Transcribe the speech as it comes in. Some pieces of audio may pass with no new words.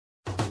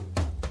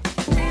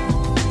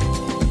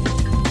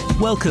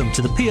Welcome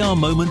to the PR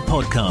Moment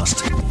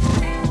podcast.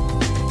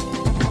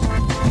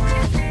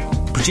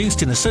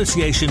 Produced in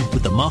association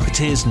with the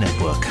Marketeers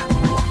Network.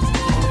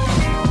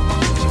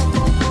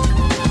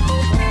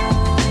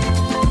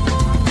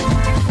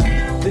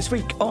 This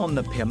week on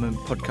the PR Moment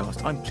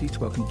podcast, I'm pleased to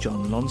welcome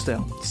John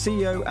Lonsdale,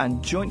 CEO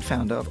and joint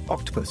founder of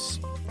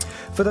Octopus.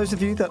 For those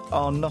of you that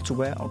are not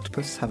aware,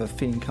 Octopus have a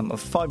fee income of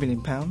 £5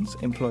 million,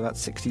 employ about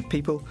 60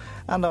 people,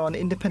 and are an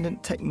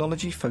independent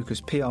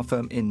technology-focused PR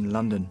firm in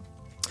London.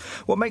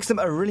 What makes them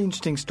a really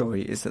interesting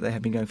story is that they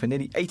have been going for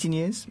nearly 18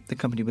 years. The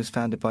company was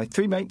founded by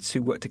three mates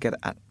who worked together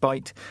at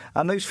Byte,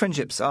 and those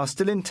friendships are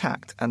still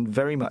intact and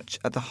very much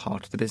at the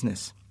heart of the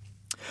business.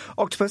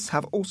 Octopus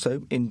have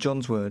also, in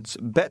John's words,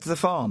 bet the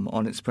farm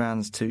on its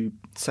brands to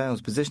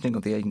sales positioning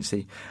of the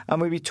agency,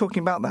 and we'll be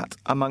talking about that,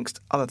 amongst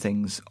other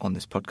things, on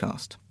this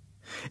podcast.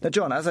 Now,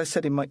 John, as I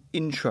said in my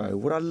intro,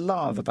 what I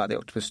love about the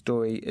Octopus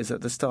story is that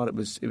at the start it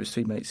was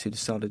three mates who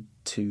decided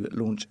to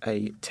launch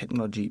a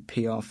technology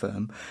PR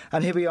firm.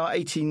 And here we are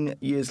 18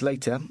 years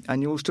later,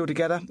 and you're all still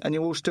together and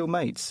you're all still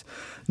mates.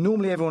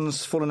 Normally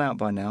everyone's fallen out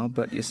by now,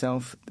 but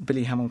yourself,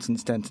 Billy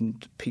Hamilton-Stent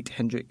and Pete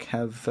Hendrick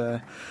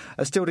are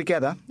still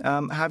together.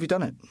 How have you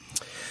done it?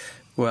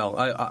 Well,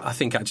 I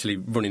think actually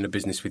running a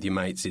business with your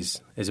mates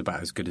is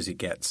about as good as it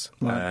gets,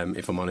 right.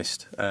 If I'm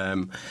honest.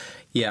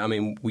 Yeah, I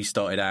mean, we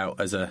started out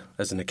as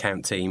an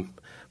account team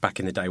back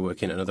in the day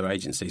working at another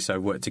agency, so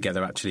worked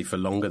together actually for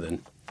longer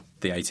than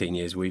the 18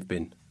 years we've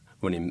been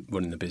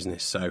running the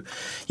business. So,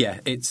 yeah,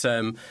 it's.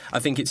 I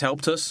think it's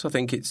helped us. I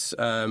think it's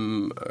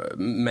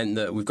meant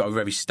that we've got a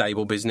very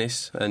stable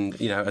business, and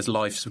you know, as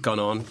life's gone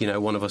on, you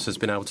know, one of us has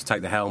been able to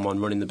take the helm on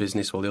running the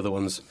business, while the other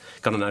one's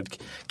gone and had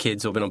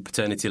kids or been on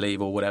paternity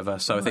leave or whatever.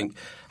 So, right. I think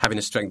having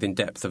a strength in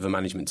depth of a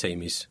management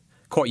team is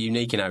quite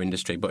unique in our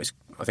industry, but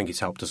I think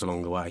it's helped us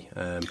along the way,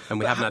 and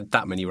we haven't had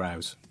that many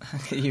rows.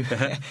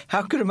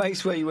 How good a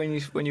mates were you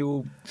when you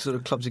all sort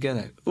of clubbed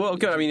together? Well,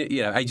 good. I mean,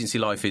 you know, agency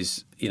life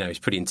is it's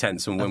pretty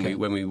intense, and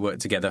when we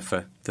worked together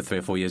for the 3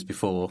 or 4 years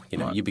before, you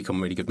know, right. You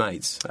become really good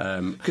mates.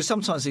 Because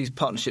sometimes these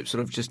partnerships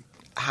sort of just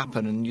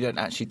happen, and you don't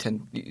actually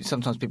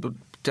sometimes people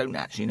don't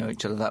actually know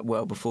each other that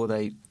well before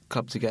they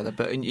club together,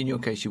 but in your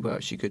case you were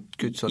actually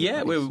good sort of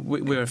yeah,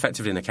 we're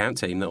effectively an account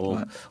team that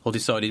all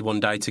decided one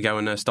day to go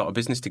and start a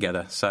business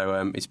together.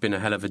 So it's been a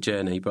hell of a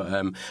journey,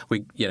 but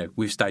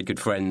we've stayed good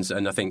friends,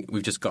 and I think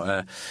we've just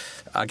got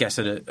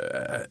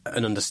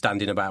an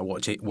understanding about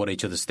what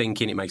each other's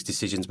thinking. It makes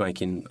decisions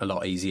making a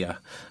lot easier.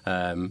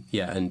 And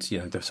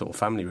they're sort of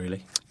family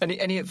really.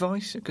 Any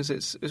advice? Because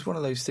it's one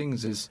of those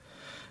things as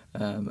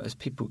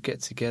people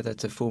get together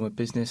to form a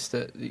business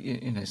that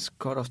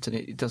quite often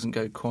it doesn't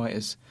go quite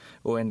as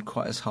or end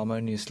quite as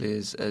harmoniously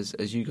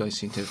as you guys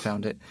seem to have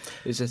found it.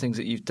 Is there things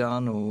that you've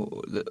done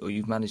or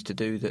you've managed to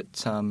do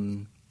that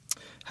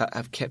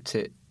have kept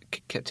it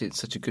in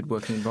such a good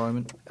working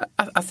environment?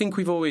 I think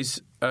we've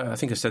always, I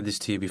think I said this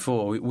to you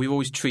before, we've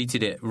always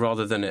treated it,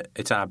 rather than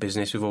it's our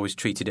business, we've always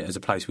treated it as a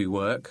place we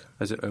work,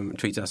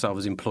 treated ourselves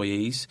as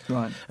employees.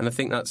 Right. And I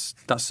think that's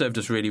served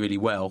us really, really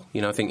well.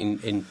 You know, I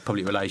think in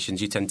public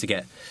relations you tend to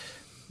get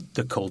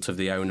the cult of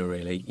the owner,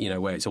 really,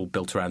 where it's all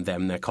built around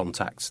them, their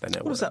contacts, their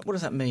network. What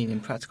does that mean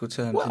in practical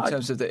terms, in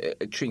terms of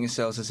treating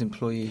yourselves as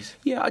employees?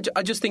 Yeah,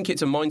 I just think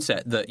it's a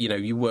mindset that,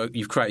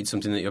 you've created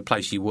something that a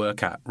place you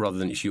work at rather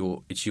than it's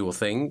your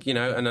thing,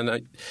 and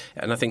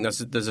I think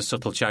there's a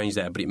subtle change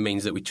there, but it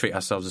means that we treat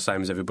ourselves the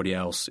same as everybody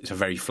else. It's a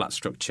very flat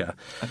structure.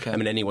 Okay. I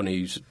mean, anyone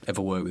who's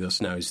ever worked with us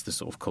knows the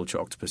sort of culture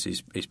at Octopus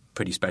is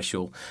pretty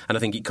special, and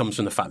I think it comes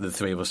from the fact that the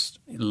three of us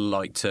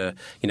like to,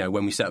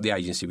 when we set up the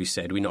agency, we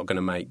said we're not going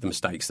to make the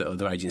mistakes that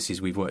other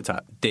agencies we've worked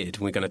at did.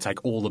 We're going to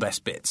take all the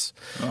best bits,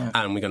 right,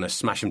 and we're going to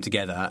smash them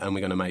together, and we're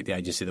going to make the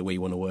agency that we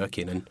want to work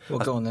in. And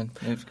go on then.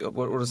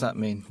 What does that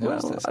mean?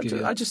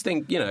 I just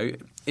think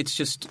it's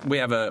just we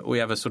have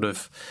a sort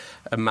of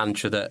a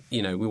mantra that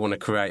we want to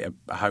create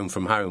a home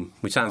from home,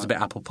 which sounds a bit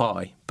apple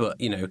pie, but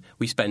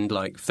we spend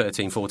like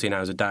 13-14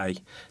 hours a day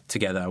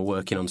together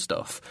working on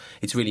stuff.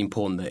 It's really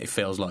important that it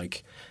feels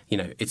like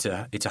it's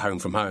a home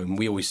from home.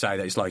 We always say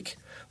that it's like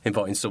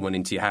inviting someone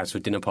into your house for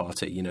a dinner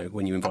party,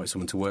 when you invite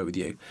someone to work with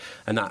you.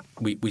 And that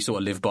we sort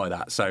of live by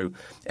that. So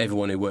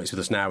everyone who works with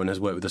us now and has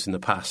worked with us in the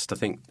past, I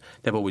think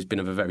they've always been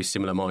of a very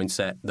similar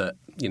mindset that,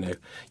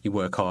 you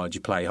work hard,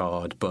 you play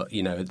hard, but,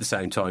 at the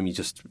same time, you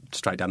just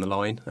straight down the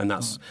line. And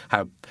that's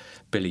how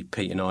Billy,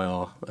 Pete and I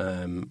are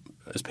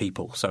as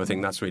people. So I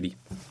think that's really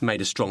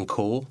made a strong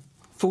core.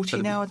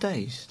 14-hour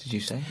days, did you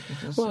say?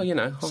 Well,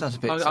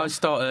 I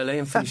start early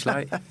and finish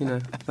late.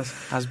 That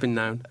has been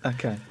known.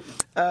 Okay.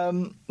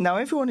 Now,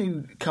 everyone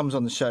who comes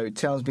on the show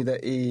tells me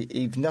that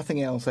if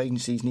nothing else,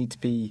 agencies need to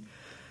be,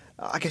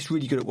 I guess,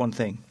 really good at one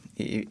thing,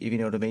 if you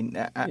know what I mean.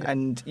 Yeah.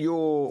 And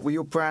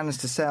your brands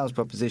to sales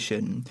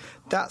proposition,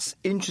 that's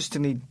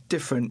interestingly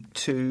different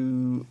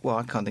to, well,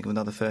 I can't think of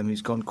another firm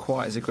who's gone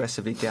quite as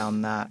aggressively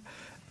down that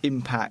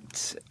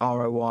impact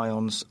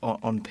ROI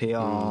on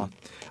PR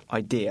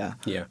idea.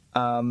 Yeah.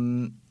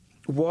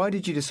 Why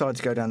did you decide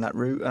to go down that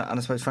route? And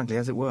I suppose, frankly,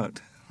 has it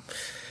worked?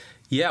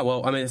 Yeah,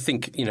 well, I mean, I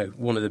think,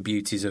 one of the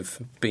beauties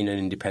of being an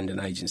independent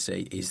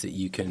agency is that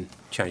you can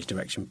change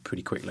direction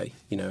pretty quickly.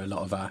 A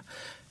lot of our,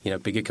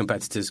 bigger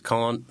competitors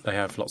can't. They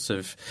have lots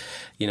of,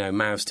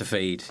 mouths to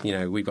feed.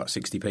 We've got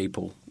 60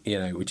 people,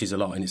 which is a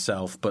lot in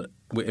itself, but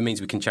it means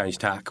we can change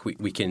tack,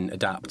 we can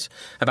adapt.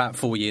 About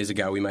 4 years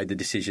ago, we made the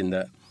decision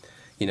that,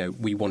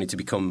 we wanted to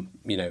become,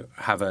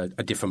 have a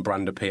different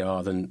brand of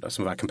PR than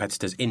some of our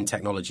competitors in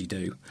technology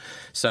do.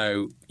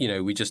 So,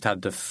 we just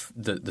had the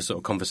sort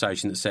of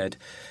conversation that said,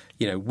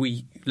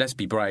 let's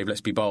be brave,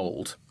 let's be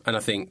bold. And I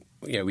think,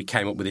 we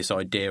came up with this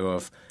idea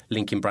of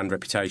linking brand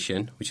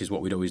reputation, which is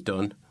what we'd always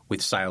done,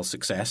 with sales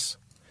success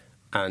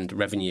and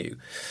revenue.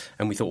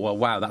 And we thought, well,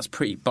 wow, that's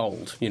pretty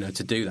bold,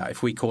 to do that.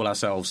 If we call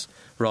ourselves,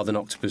 rather than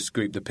Octopus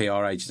Group, the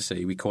PR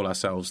agency, we call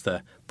ourselves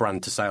the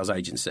brand to sales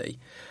agency.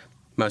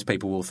 Most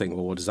people will think,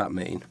 well, what does that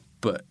mean?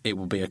 But it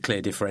will be a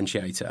clear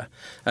differentiator.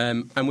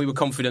 And we were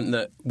confident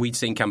that we'd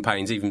seen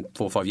campaigns even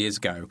 4 or 5 years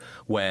ago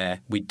where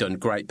we'd done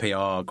great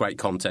PR, great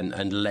content,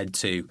 and led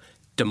to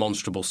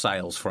demonstrable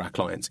sales for our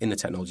clients in the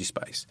technology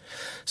space.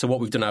 So what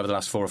we've done over the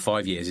last 4 or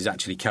 5 years is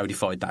actually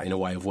codified that in a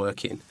way of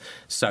working,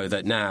 so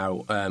that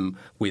now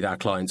with our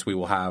clients we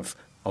will have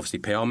obviously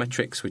PR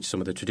metrics, which are some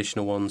of the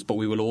traditional ones, but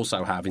we will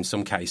also have, in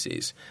some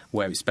cases,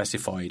 where it's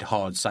specified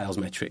hard sales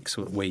metrics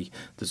that we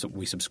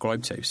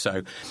subscribe to.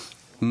 So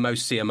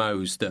most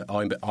CMOs that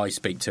I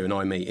speak to and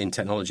I meet in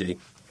technology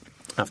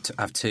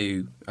have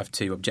two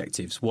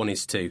objectives. One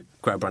is to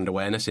grow brand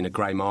awareness in a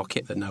grey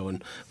market that no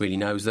one really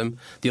knows them.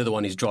 The other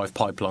one is drive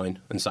pipeline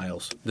and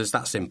sales. It's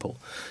that simple.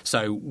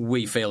 So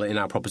we feel that in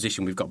our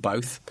proposition we've got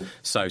both.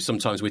 So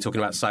sometimes we're talking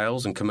about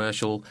sales and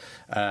commercial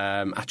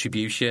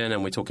attribution,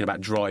 and we're talking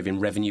about driving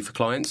revenue for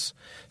clients.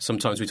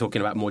 Sometimes we're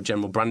talking about more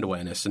general brand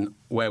awareness, and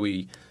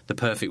the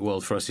perfect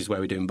world for us is where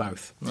we're doing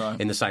both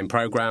in the same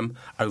programme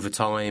over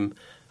time.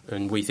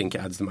 And we think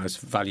it adds the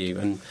most value.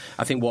 And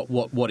I think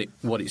what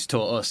it's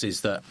taught us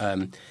is that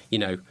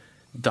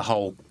the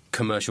whole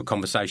commercial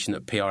conversation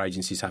that PR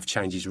agencies have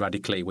changes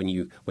radically when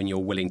you're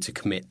willing to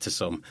commit to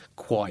some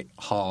quite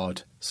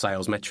hard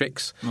sales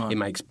metrics. Right. It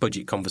makes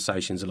budget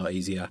conversations a lot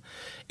easier.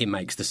 It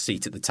makes the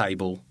seat at the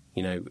table,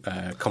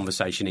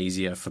 conversation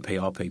easier for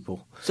PR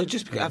people. So,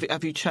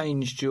 have you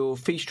changed your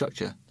fee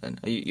structure? Then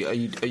are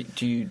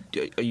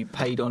you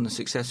paid on a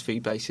success fee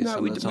basis?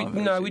 No, we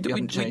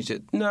haven't changed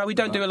it. No, we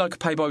don't do it like a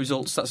pay by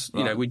results. That's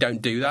we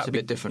don't do that. It's a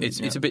bit different.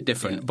 It's a bit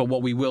different. Yeah. But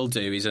what we will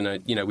do is,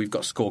 we've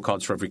got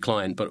scorecards for every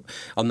client. But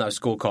on those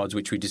scorecards,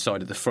 which we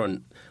decide at the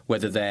front,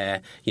 whether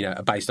they're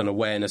based on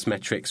awareness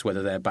metrics,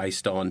 whether they're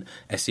based on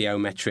SEO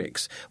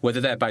metrics,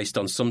 whether they're based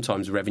on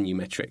sometimes revenue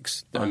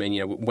metrics. Right. I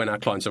mean, when our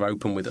clients are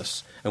open with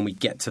us and we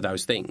get to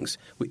those things,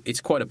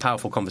 it's quite a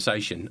powerful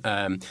conversation,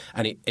 and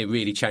it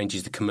really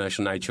changes the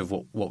commercial nature of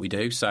what we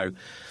do. So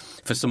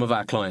for some of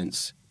our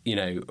clients,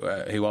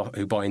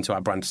 who buy into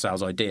our brand to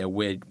sales idea,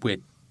 we're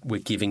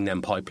giving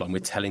them pipeline. We're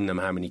telling them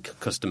how many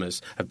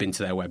customers have been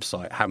to their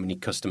website, how many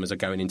customers are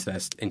going into their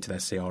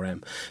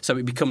CRM. So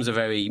it becomes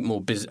a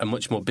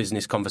much more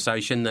business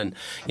conversation than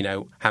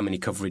how many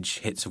coverage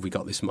hits have we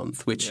got this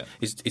month, which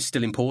is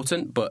still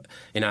important, but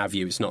in our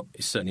view, it's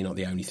certainly not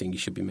the only thing you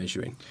should be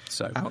measuring.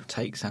 So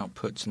outtakes,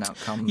 outputs, and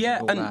outcomes. Yeah,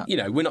 all and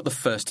that. We're not the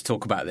first to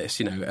talk about this,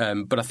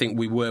 but I think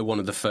we were one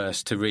of the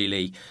first to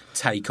really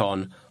take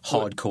on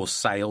hardcore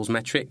sales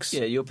metrics.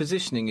 Yeah, your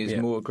positioning is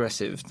more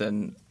aggressive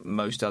than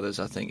most others,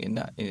 I think,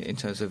 in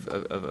terms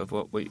of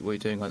what we're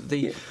doing.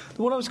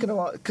 What I was going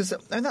to ask, because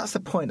that's the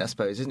point, I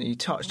suppose, isn't it? You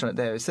touched on it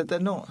there. Is that they're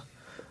not.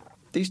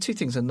 These two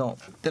things they're not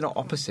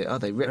opposite, are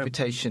they?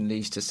 Reputation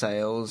leads to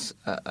sales,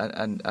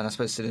 and I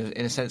suppose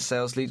in a sense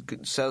sales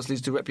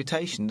leads to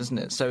reputation, doesn't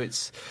it? So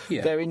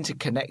they're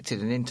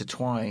interconnected and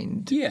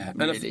intertwined. Yeah,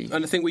 really.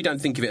 and I think we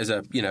don't think of it as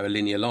a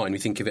linear line. We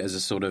think of it as a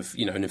sort of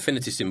an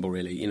infinity symbol,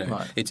 really.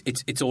 Right.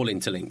 It's all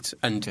interlinked,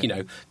 and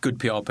good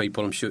PR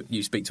people, I'm sure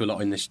you speak to a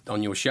lot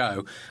on your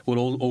show,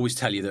 will always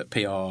tell you that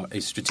PR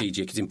is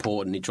strategic, it's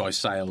important, it drives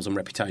sales and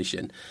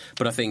reputation.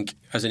 But I think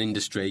as an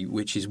industry,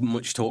 which is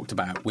much talked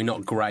about, we're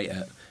not great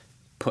at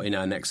putting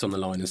our necks on the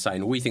line and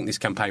saying, we think this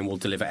campaign will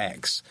deliver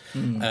X,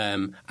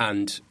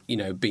 and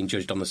being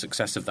judged on the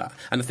success of that.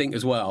 And I think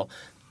as well,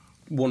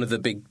 one of the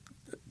big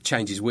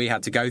changes we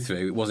had to go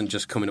through, it wasn't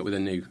just coming up with a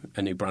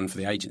new brand for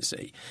the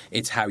agency.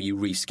 It's how you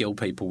reskill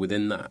people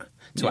within that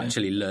to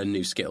actually learn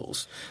new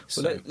skills.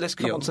 Well, let's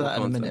come on to that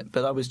in a minute.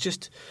 But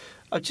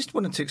I just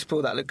wanted to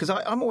explore that, because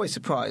I'm always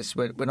surprised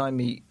when I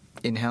meet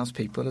in-house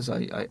people, as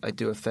I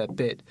do a fair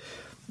bit.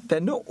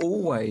 They're not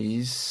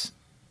always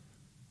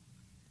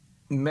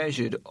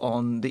measured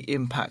on the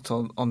impact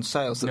on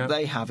sales that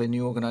they have in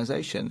the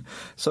organisation.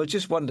 So I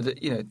just wondered,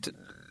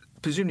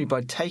 presumably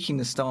by taking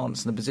the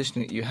stance and the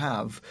positioning that you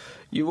have,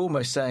 you're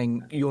almost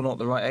saying you're not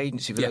the right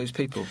agency for those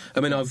people. I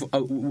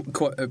mean,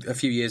 quite a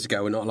few years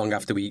ago, and not long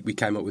after we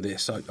came up with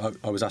this,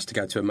 I was asked to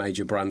go to a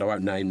major brand, I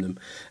won't name them,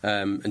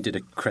 and did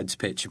a creds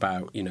pitch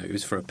about, it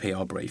was for a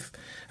PR brief.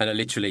 And I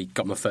literally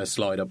got my first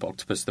slide up,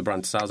 Octopus, the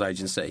brand sales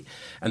agency,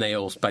 and they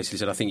all basically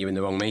said, I think you're in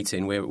the wrong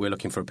meeting. We're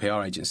looking for a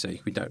PR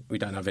agency. We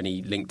don't have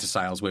any link to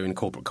sales. We're in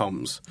corporate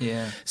comms.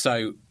 Yeah.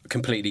 So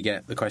completely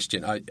get the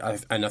question.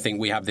 And I think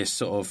we have this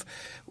sort of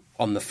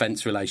on the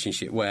fence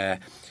relationship where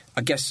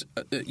I guess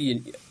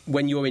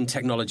when you're in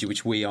technology,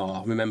 which we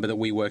are, remember that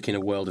we work in a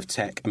world of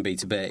tech and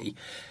B2B.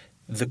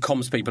 The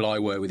comms people I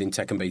work with in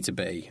tech and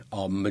B2B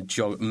are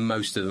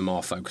most of them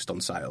are focused on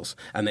sales,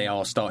 and they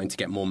are starting to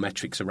get more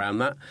metrics around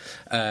that.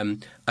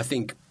 I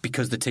think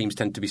because the teams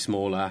tend to be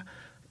smaller,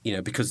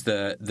 because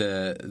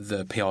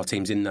the PR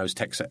teams in those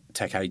tech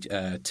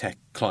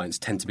clients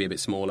tend to be a bit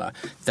smaller,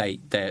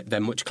 they're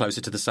much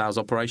closer to the sales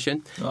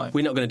operation. Right.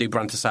 We're not going to do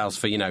brand to sales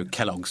for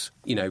Kellogg's,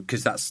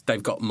 because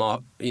they've got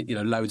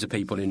loads of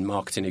people in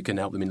marketing who can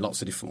help them in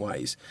lots of different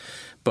ways.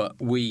 But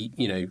we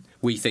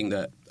think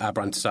that our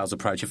brand to sales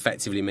approach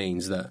effectively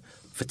means that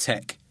for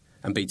tech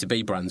and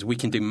B2B brands, we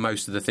can do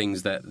most of the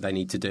things that they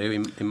need to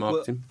do in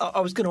marketing. Well, I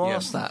was going to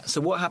ask that. So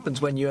what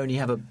happens when you only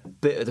have a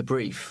bit of the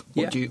brief?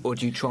 Or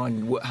do you try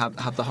and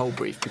have the whole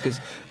brief? Because,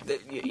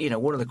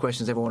 one of the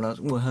questions everyone asks,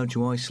 well, how do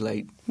you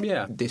isolate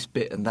this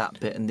bit and that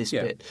bit and this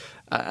bit?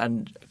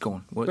 And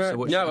go on.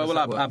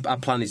 Our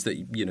plan is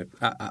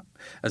that,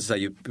 as I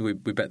say, we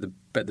bet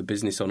the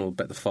business on or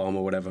bet the farm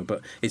or whatever,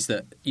 but it's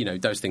that,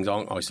 those things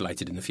aren't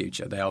isolated in the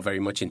future. They are very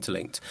much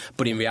interlinked.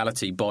 But in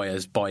reality,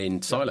 buyers buy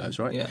in silos,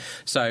 right? Yeah.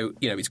 So,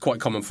 it's quite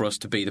common for us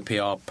to be the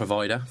PR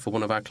provider for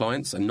one of our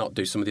clients and not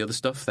do some of the other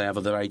stuff. They have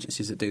other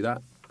agencies that do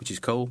that, which is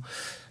cool.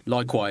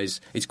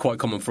 Likewise, it's quite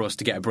common for us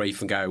to get a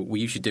brief and go, well,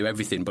 you should do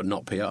everything but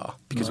not PR,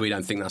 because we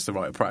don't think that's the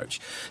right approach.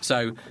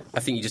 So I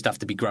think you just have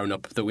to be grown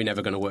up that we're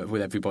never going to work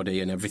with everybody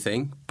and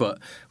everything. But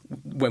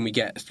when we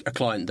get a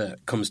client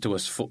that comes to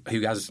us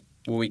who has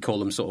what we call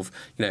them sort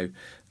of,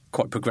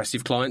 quite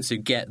progressive clients who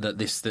get that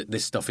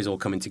this stuff is all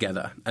coming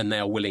together and they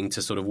are willing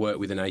to sort of work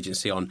with an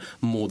agency on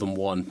more than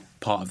one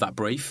part of that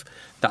brief,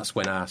 that's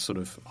when our sort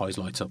of eyes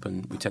light up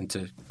and we tend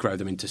to grow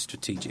them into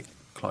strategic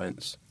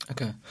clients.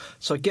 Okay.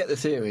 So I get the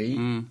theory.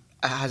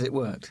 Has it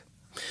worked?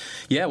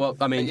 Yeah, well,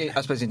 I mean,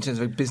 I suppose in terms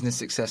of a business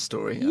success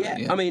story.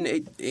 Yeah. I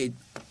mean,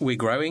 we're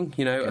growing.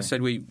 Okay. I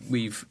said we've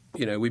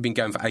been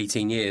going for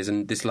 18 years,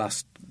 and this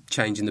last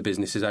change in the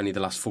business is only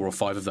the last 4 or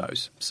 5 of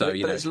those. So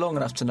but it's long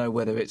enough to know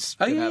whether it's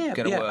going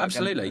to work.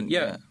 Absolutely,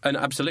 and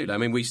absolutely. I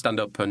mean, we stand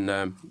up and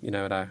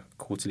at our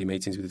quarterly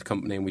meetings with the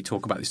company, and we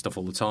talk about this stuff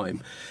all the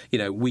time.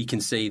 We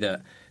can see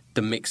that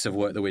the mix of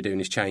work that we're doing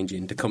is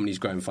changing. The company's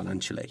growing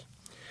financially.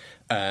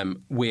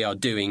 We are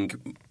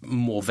doing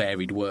more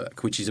varied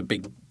work, which is a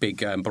big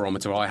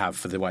barometer I have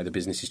for the way the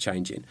business is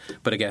changing.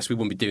 But I guess we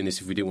wouldn't be doing this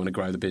if we didn't want to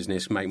grow the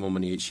business, make more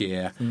money each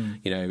year,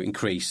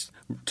 increase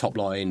top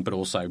line, but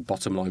also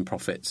bottom line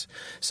profits.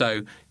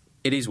 So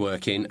it is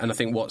working, and I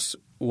think what's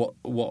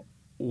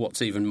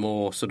even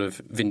more sort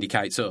of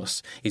vindicates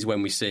us is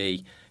when we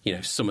see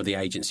some of the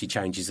agency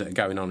changes that are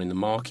going on in the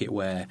market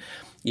where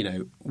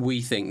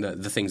we think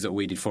that the things that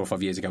we did 4 or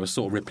 5 years ago are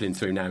sort of rippling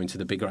through now into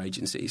the bigger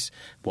agencies.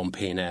 One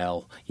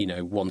P&L,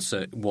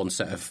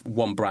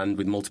 one brand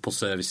with multiple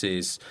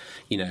services.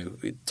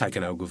 Take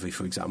an Ogilvy,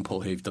 for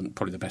example, who've done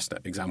probably the best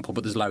example,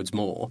 but there's loads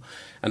more.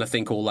 And I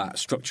think all that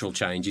structural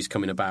change is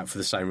coming about for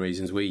the same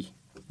reasons we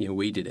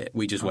did it.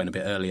 We just went a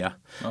bit earlier,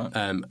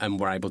 and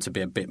were able to be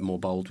a bit more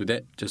bold with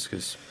it, just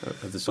because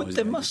of the size. But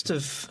there must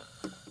have.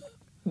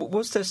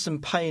 Was there some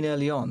pain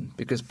early on?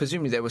 Because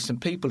presumably there were some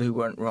people who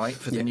weren't right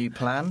for the new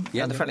plan,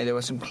 and frankly there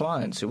were some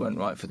clients who weren't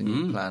right for the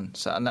new plan.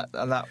 So and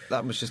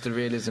that was just the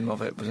realism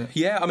of it, was it?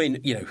 Yeah, I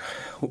mean,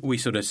 we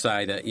sort of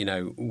say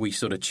that we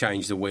sort of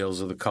changed the wheels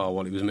of the car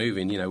while it was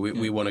moving.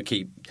 We want to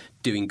keep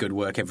doing good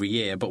work every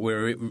year, but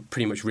we're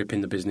pretty much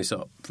ripping the business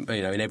up,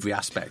 in every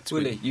aspect.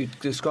 Really, you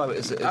describe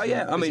it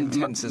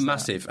as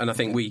massive. And I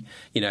think we,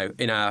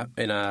 in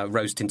our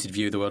rose tinted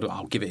view of the world,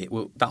 I'll give it.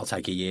 That'll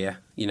take a year.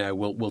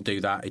 We'll do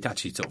that. It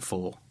actually took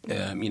 4.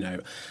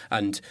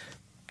 And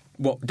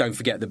don't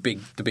forget the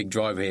big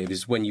driver here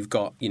is when you've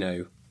got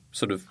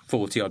sort of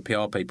 40 odd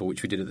PR people,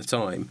 which we did at the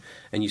time,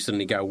 and you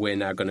suddenly go, we're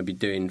now going to be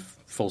doing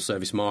full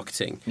service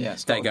marketing.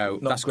 Yes, they go,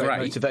 that's great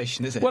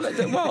motivation, is it?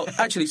 Well,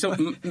 actually, so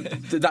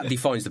that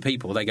defines the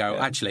people. They go,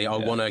 actually, I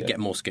want to get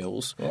more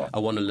skills. Right. I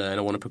want to learn.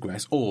 I want to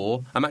progress.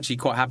 Or I'm actually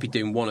quite happy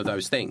doing one of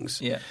those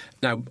things. Yeah.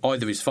 Now,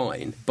 either is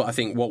fine, but I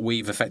think what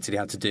we've effectively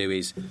had to do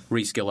is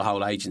reskill the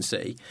whole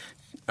agency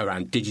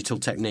around digital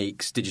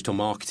techniques, digital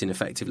marketing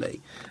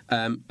effectively.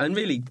 And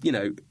really,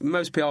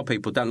 most PR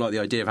people don't like the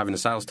idea of having a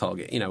sales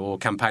target, or a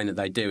campaign that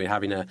they do and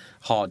having a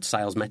hard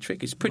sales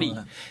metric. It's pretty,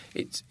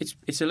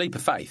 it's a leap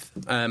of faith.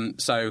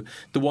 So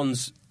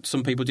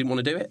some people didn't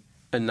want to do it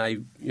and they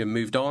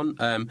moved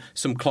on.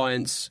 Some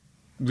clients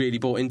really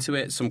bought into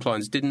it. Some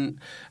clients didn't.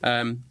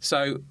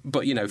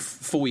 But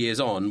 4 years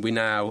on, we're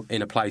now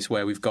in a place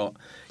where we've got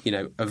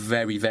a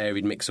very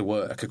varied mix of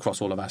work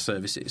across all of our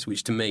services,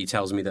 which to me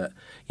tells me that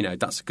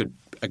that's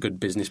a good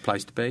business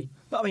place to be.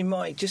 I mean,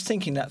 Mike, just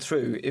thinking that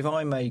through, if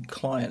I'm a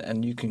client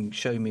and you can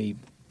show me,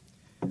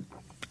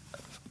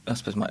 I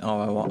suppose, my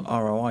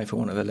ROI, for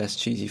want of a less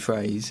cheesy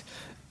phrase,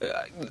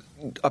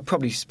 I'd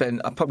probably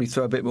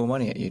throw a bit more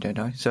money at you, don't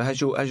I? So has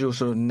your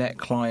sort of net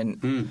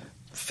client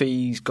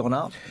fees gone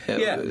up?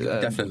 Yeah,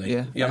 definitely.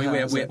 Yeah. I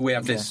mean, we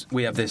have this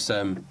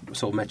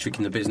sort of metric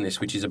in the business,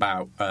 which is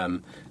about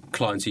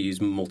clients who use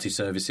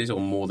multi-services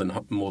or more than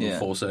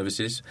 4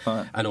 services,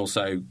 right, and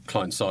also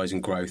client size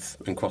and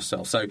growth and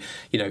cross-sell. So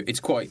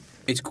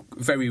it's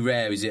very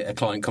rare is it a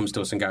client comes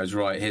to us and goes,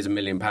 right, here's £1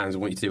 million, I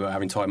want you to do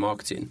our entire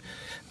marketing.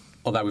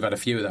 Although we've had a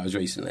few of those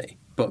recently.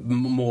 But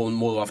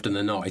more often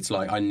than not, it's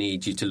like, I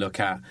need you to look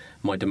at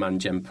my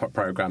demand gen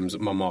programs,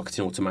 my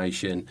marketing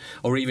automation,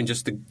 or even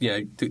just the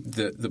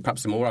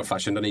perhaps the more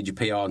old-fashioned, I need your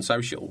PR and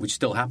social, which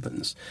still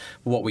happens.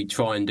 What we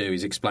try and do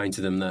is explain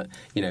to them that,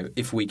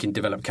 if we can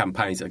develop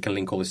campaigns that can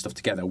link all this stuff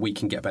together, we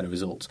can get better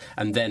results.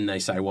 And then they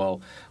say,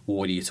 well,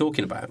 what are you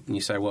talking about? And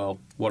you say, well,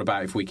 what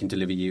about if we can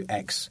deliver you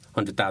X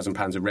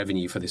 £100,000 of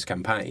revenue for this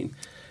campaign?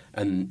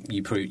 And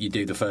you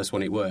do the first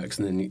one, it works,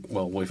 and then,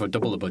 what if I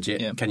double the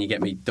budget? Can you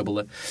get me double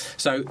the...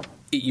 So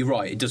you're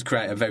right, it does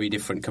create a very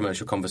different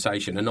commercial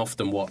conversation, and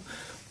often what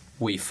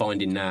we're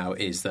finding now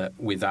is that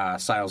with our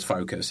sales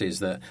focus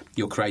is that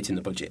you're creating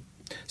the budget.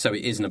 So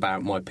it isn't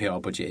about my PR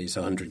budget is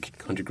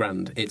 100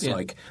 grand. It's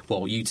like,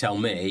 well, you tell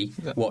me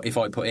what if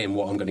I put in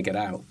what I'm going to get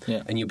out,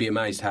 and you'll be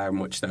amazed how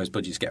much those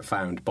budgets get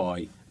found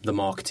by the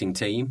marketing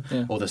team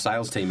or the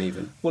sales team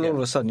even. Well, all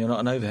of a sudden you're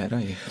not an overhead, are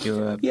you?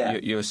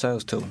 You're a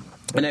sales tool.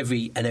 And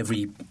every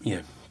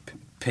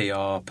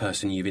PR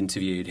person you've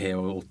interviewed here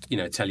will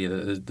tell you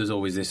that there's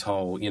always this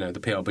whole the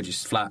PR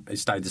budget's flat.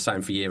 It's stayed the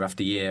same for year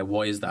after year.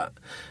 Why is that?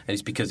 And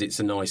it's because it's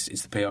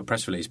the PR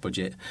press release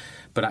budget.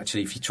 But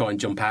actually, if you try and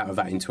jump out of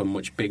that into a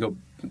much bigger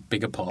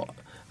pot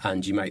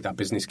and you make that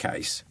business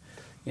case,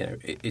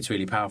 it's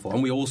really powerful.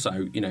 And we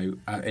also,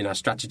 in our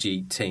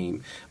strategy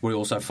team, we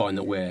also find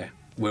that we're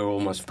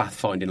almost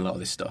pathfinding a lot of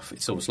this stuff.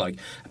 It's almost like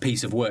a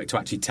piece of work to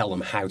actually tell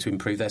them how to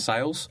improve their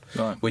sales,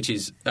 which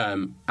is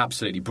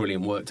absolutely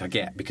brilliant work to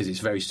get because it's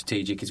very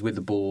strategic, it's with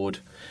the board,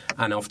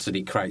 and often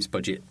it creates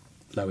budget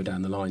lower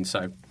down the line.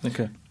 So,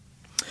 okay.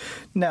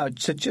 Now,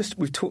 so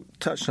we've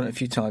touched on it a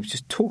few times.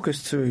 Just talk us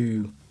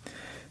through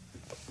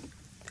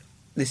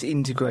this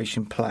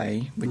integration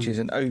play, which is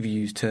an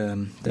overused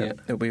term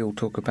that we all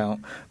talk about.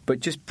 But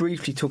just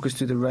briefly talk us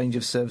through the range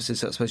of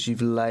services that I suppose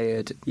you've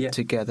layered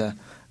together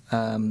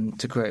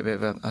to create a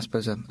bit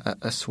of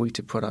a suite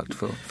of product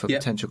for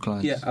potential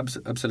clients. Yeah,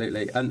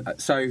 absolutely. And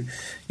so,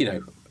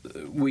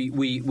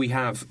 we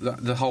have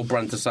the whole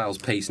brand to sales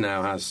piece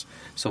now has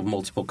sort of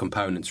multiple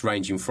components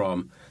ranging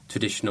from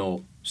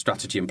traditional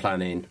strategy and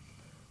planning,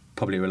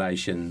 public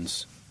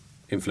relations,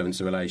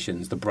 influencer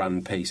relations, the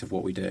brand piece of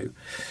what we do,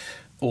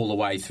 all the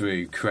way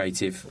through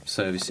creative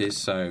services.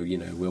 So,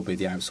 we'll be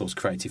the outsourced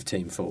creative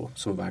team for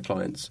some of our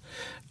clients,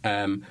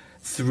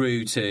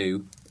 through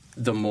to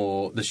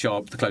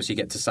the closer you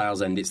get to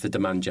sales end, it's the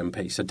demand gen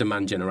piece, so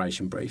demand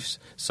generation briefs,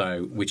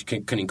 so which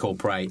can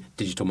incorporate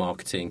digital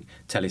marketing,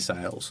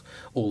 telesales,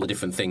 all the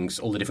different things,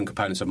 all the different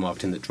components of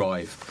marketing that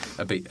drive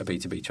a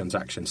B2B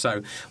transaction.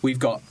 So we've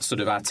got sort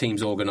of our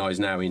teams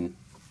organised now in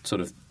sort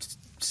of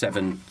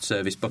 7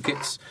 service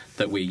buckets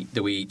that we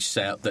each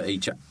sell, that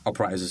each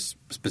operate as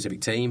a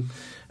specific team.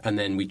 And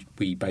then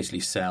we basically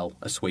sell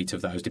a suite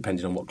of those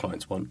depending on what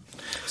clients want.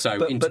 So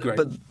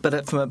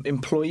but from an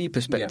employee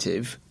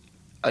perspective,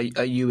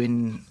 Are you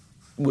in?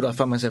 Would I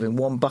find myself in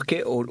one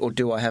bucket, or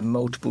do I have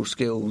multiple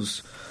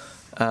skills?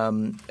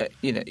 Can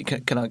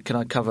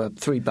I cover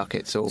 3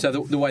 buckets? Or so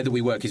the way that we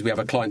work is we have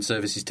a client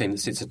services team that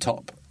sits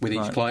atop with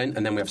each client,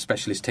 and then we have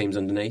specialist teams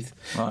underneath.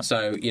 Right.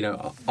 So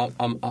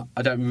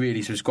I don't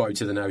really subscribe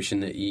to the notion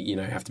that you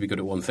have to be good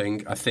at one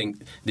thing. I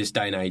think this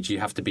day and age you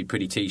have to be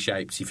pretty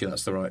T-shaped if you feel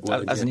that's the right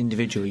word. As an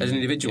individual. As an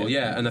individual,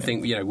 yeah. And I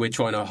think we're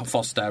trying to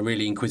foster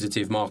really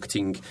inquisitive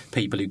marketing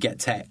people who get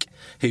tech,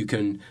 who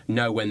can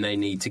know when they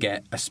need to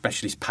get a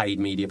specialist paid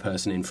media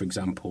person in, for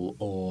example,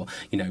 or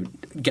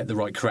get the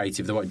right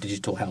creative, the right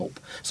digital help.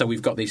 So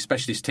we've got these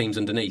specialist teams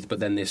underneath, but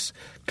then this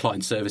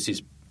client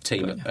services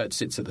team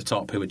sits at the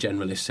top, who are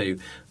generalists who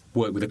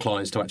work with the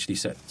clients to actually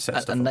set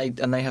stuff and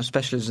they have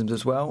specialisms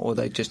as well, or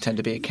they just tend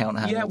to be account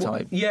handler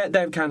type? Yeah,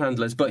 they're account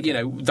handlers, but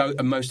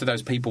most of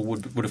those people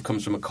would have come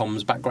from a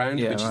comms background,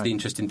 which is the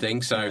interesting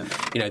thing. So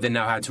they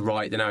know how to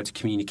write, they know how to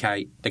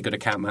communicate, they're good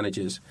account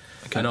managers,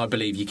 and I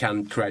believe you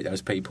can create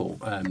those people.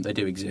 They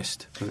do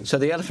exist. So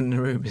the elephant in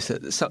the room is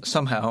that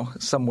somehow,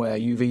 somewhere,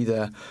 you've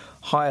either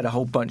hired a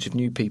whole bunch of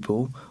new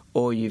people,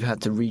 or you've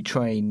had to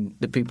retrain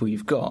the people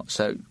you've got.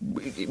 So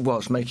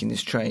whilst making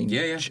this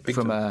change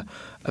from a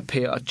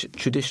PR,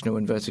 traditional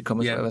inverted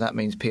commas, whatever that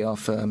means, PR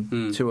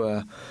firm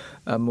to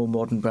a more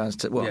modern brands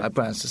to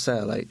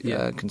sell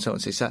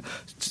consultancy.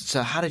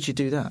 So how did you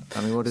do that?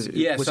 I mean, what is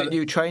it? Was it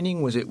new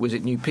training? Was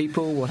it new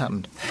people? What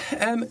happened?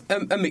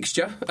 A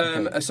mixture.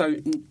 So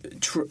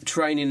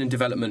training and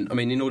development. I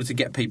mean, in order to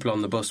get people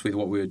on the bus with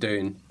what we were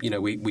doing,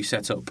 we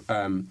set up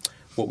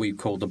what we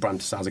call the Brand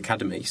to Sales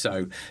Academy.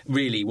 So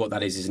really what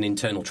that is an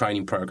internal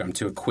training program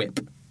to equip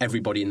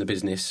everybody in the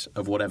business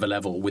of whatever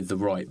level with the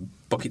right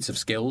buckets of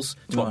skills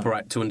to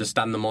operate, to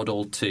understand the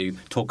model, to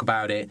talk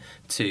about it,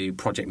 to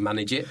project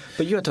manage it.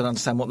 But you had to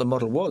understand what the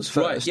model was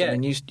first. Right, yeah. I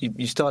mean,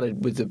 you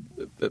started with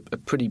a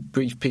pretty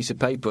brief piece of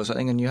paper or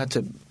something, and you had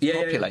to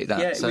populate that.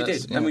 Yeah, so we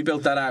did. And we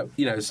built that out,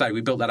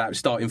 we built that out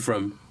starting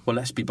from, well,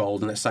 let's be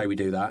bold and let's say we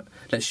do that.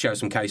 Let's show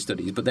some case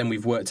studies. But then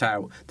we've worked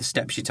out the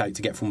steps you take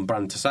to get from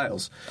brand to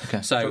sales.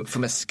 Okay. So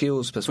from a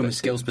skills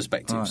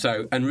perspective. Right.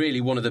 So, and really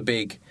one of the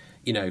big,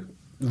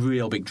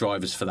 real big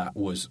drivers for that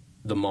was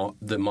the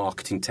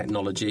marketing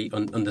technology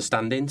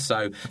understanding.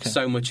 So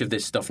much of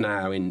this stuff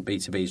now in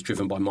B2B is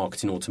driven by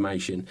marketing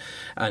automation.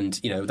 And,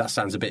 that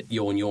sounds a bit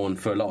yawn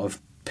for a lot of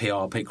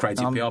creative PR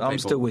people. I'm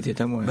still with you,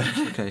 don't worry.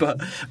 Okay.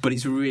 but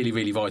it's really,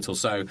 really vital.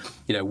 So,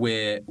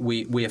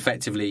 we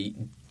effectively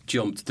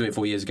jumped 3 or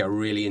 4 years ago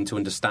really into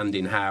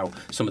understanding how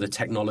some of the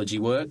technology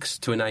works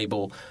to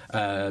enable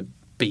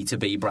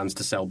B2B brands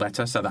to sell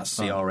better. So that's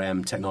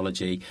CRM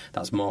technology,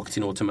 that's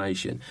marketing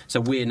automation. So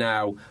we're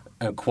now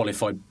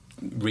qualified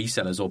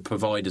resellers or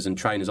providers and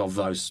trainers of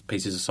those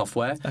pieces of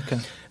software. Okay.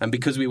 And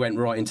because we went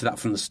right into that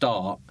from the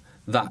start,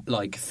 that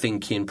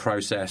thinking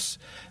process,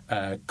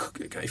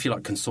 if you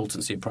like,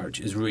 consultancy approach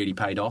has really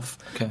paid off.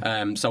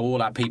 Okay. So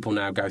all our people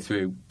now go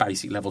through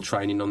basic level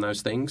training on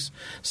those things.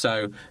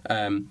 So,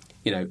 and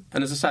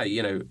as I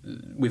say,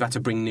 we've had to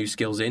bring new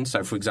skills in.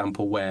 So, for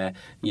example, where,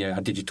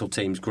 our digital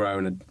team's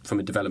grown from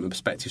a development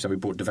perspective, so we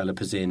brought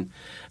developers in,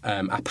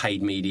 our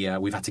paid media,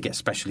 we've had to get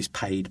specialist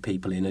paid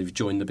people in who've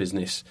joined the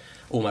business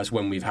almost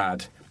when we've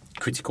had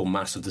critical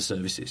mass of the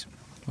services.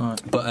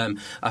 Right. But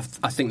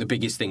I think the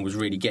biggest thing was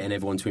really getting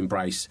everyone to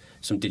embrace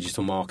some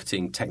digital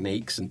marketing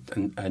techniques,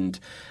 and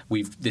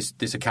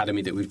this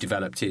academy that we've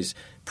developed is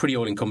pretty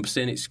all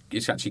encompassing.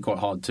 It's actually quite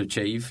hard to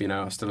achieve.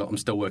 I'm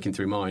still working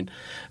through mine,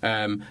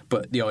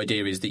 but the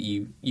idea is that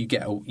you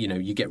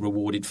get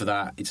rewarded for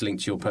that. It's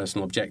linked to your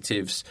personal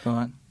objectives.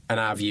 Right. And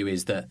our view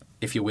is that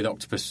if you're with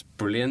Octopus,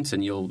 brilliant,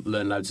 and you'll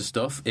learn loads of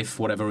stuff. If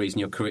for whatever reason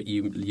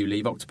you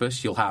leave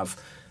Octopus, you'll have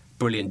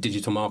brilliant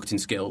digital marketing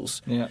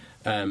skills. Yeah.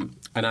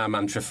 And our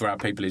mantra for our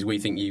people is we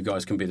think you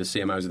guys can be the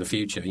CMOs of the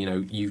future.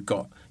 You've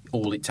got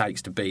all it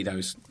takes to be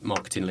those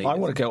marketing leaders. I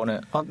want to go on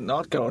it.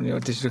 I'd go on your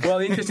digital. Well,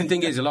 the interesting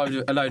thing is a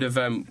load of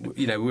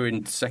we're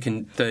in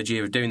second, third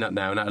year of doing that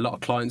now, and a lot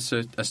of clients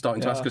are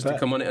starting to ask us to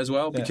come on it as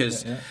well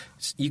because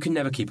you can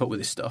never keep up with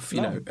this stuff,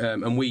 you know.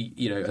 And we,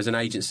 as an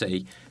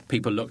agency,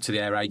 people look to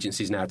their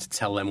agencies now to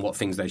tell them what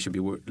things they should be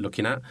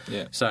looking at.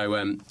 Yeah.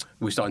 So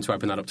we're starting to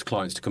open that up to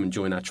clients to come and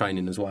join our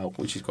training as well,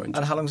 which is quite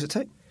interesting. And how long does it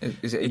take?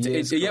 Is it a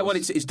year's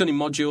course? It's done in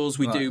modules.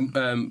 We do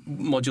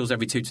modules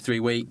every 2 to 3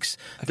 weeks.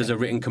 Okay. There's a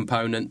written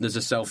component. There's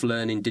a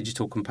self-learning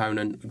digital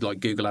component, like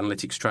Google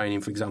Analytics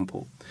training, for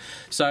example.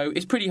 So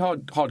it's pretty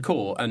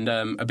hardcore and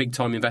a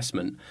big-time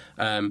investment.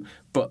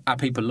 But our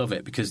people love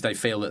it because they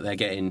feel that they're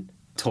getting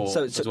taught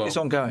as well. It's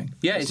ongoing.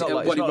 Yeah, it's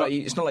not like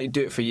you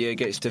do it for a year,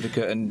 get a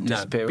certificate and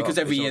disappear. Because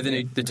every year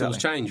the tools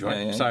change,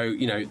 right? Yeah. So,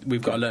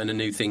 we've got to learn a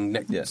new thing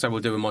next, so we'll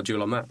do a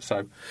module on that.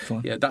 So,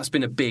 that's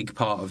been a big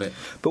part of it.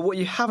 But what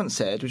you haven't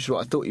said, which is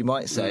what I thought you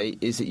might say,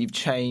 is that you've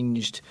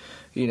changed,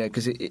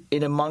 because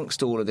in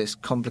amongst all of this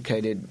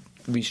complicated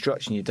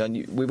restructuring you've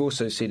done, we've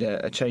also seen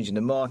a change in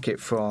the market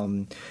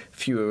from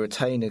fewer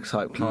retainer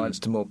type clients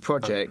to more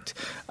project,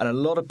 and a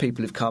lot of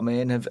people who've come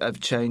in have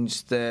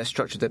changed their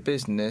structure of their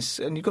business,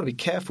 and you've got to be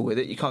careful with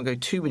it. You can't go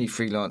too many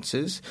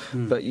freelancers,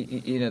 but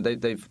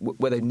they've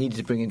where they've needed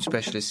to bring in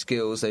specialist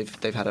skills,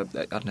 they've had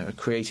a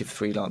creative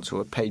freelancer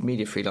or a paid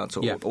media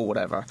freelancer or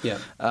whatever. Yeah.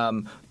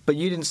 But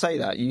you didn't say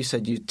that. You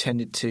said you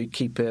tended to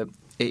keep it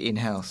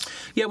in-house.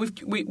 Yeah,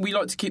 we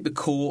like to keep the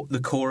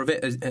core of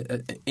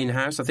it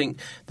in-house. I think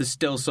there's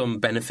still some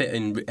benefit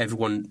in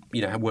everyone,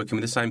 working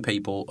with the same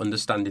people,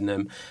 understanding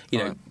them.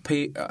 I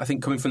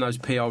think coming from those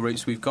PR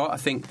routes we've got, I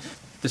think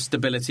the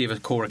stability of a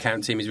core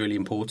account team is really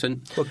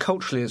important. Well,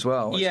 culturally as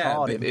well. It's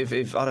hard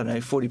if I don't know,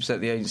 40%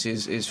 of the agency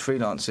is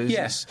freelancers.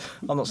 Yes.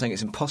 I'm not saying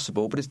it's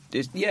impossible, but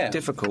it's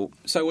difficult.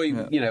 So we,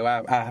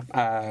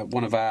 our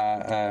one of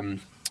our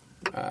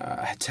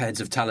heads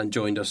of talent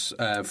joined us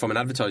from an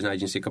advertising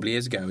agency a couple of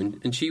years ago,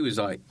 and she was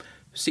like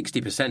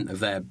 60% of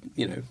their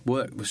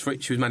work was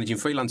free. She was managing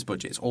freelance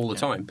budgets all the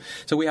time.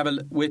 So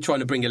we're trying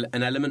to bring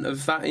an element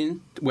of that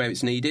in where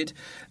it's needed.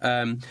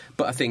 But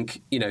I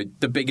think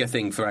the bigger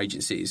thing for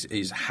agencies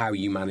is how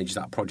you manage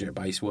that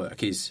project-based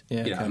work is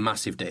a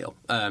massive deal.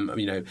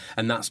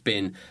 And that's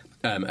been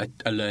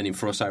a learning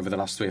for us over the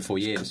last 3 or 4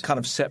 years. Kind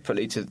of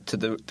separately to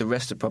the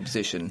rest of the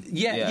proposition.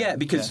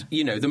 Because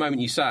the moment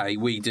you say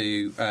we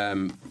do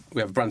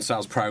we have a brand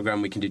sales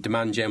program. We can do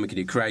demand gen. We can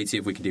do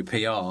creative. We can do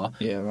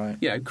PR. Yeah, right.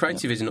 You know,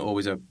 creative isn't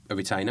always a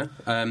retainer.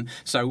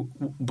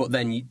 But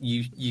then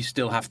you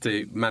still have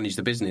to manage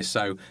the business.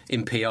 So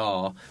in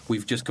PR,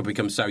 we've just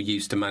become so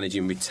used to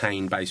managing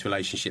retained-based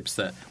relationships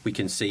that we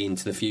can see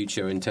into the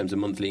future in terms of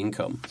monthly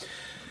income.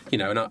 You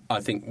know, and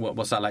I think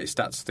what's our latest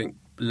stats? I think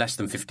less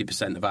than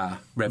 50% of our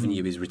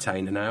revenue is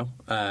retainer now.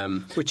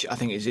 Which I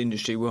think is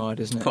industry-wide,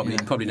 isn't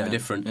it? Probably no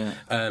different.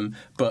 Yeah.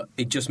 But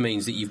it just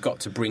means that you've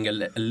got to bring a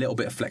little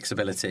bit of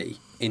flexibility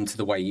into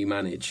the way you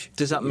manage.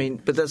 Does that mean?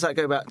 But does that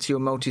go back to your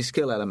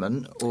multi-skill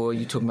element, or are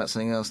you talking about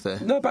something else there?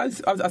 No,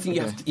 both. I think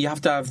you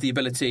have to have the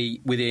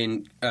ability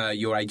within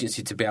your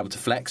agency to be able to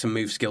flex and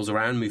move skills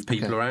around, move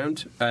people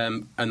around,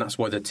 and that's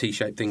why the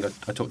T-shaped thing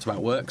I talked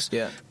about works.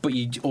 Yeah. But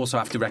you also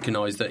have to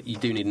recognise that you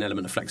do need an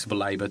element of flexible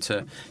labour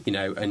to, you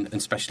know,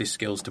 and specialist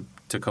skills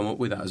to come up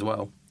with that as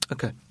well.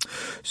 Okay.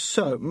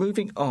 So,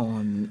 moving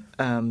on,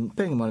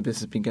 bearing in mind the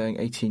business has been going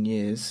 18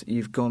 years,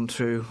 you've gone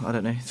through,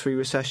 3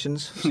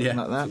 recessions, something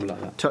like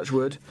that. Touch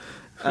wood.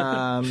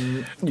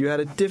 You had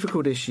a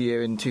difficult-ish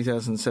year in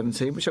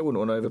 2017, which I wouldn't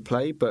want to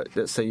overplay, but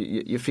let's say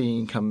your fee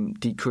income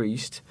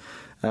decreased.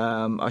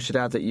 I should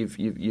add that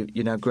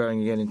you're now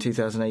growing again in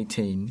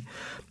 2018.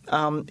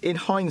 In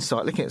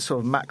hindsight, looking at sort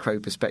of macro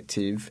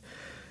perspective,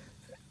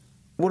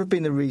 what have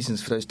been the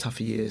reasons for those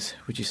tougher years,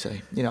 would you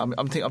say? You know,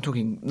 I'm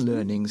talking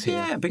learnings here.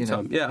 Yeah, big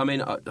time. Yeah, I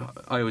mean, I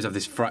always have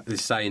this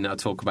saying that I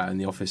talk about in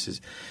the office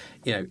is,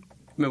 you know,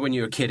 remember when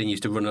you were a kid and you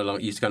used to go on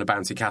a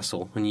bouncy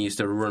castle and you used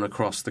to run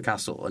across the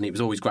castle and it was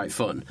always great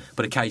fun,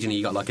 but occasionally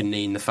you got like a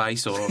knee in the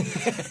face or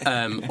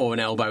or an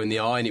elbow in the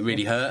eye and it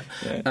really hurt.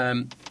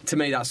 Yeah. To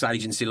me, that's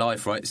agency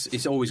life, right?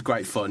 It's always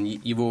great fun.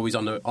 You're always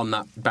on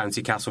that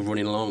bouncy castle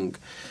running along.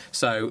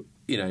 So,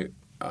 you know,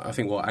 I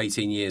think,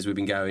 18 years we've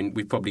been going,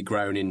 we've probably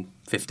grown in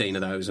 15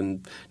 of those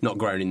and not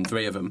grown in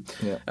 3 of them.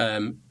 Yeah.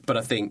 But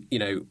I think,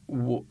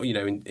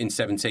 in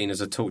 17,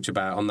 as I talked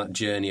about on that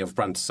journey of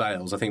brand to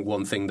sales, I think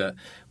one thing that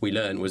we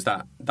learned was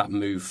that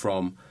move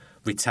from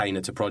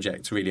retainer to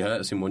project really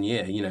hurt us in 1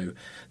 year. You know,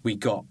 we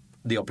got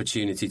the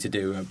opportunity to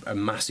do a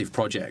massive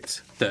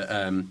project that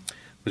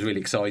was really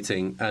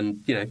exciting.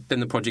 And, you know, then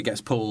the project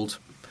gets pulled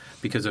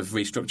because of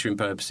restructuring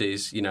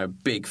purposes, you know,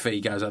 big fee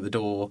goes out the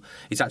door.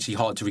 It's actually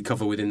hard to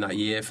recover within that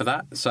year for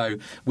that. So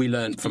we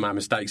learned from our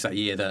mistakes that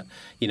year that,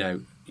 you know,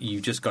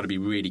 you've just got to be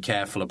really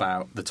careful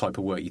about the type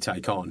of work you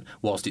take on.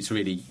 Whilst it's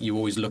really, you're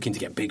always looking to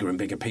get bigger and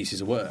bigger pieces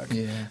of work.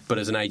 Yeah. But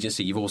as an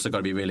agency, you've also got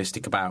to be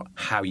realistic about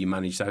how you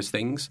manage those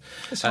things.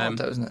 It's hard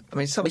though, isn't it? I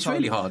mean, sometimes, it's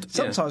really hard.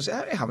 Sometimes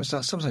it happens.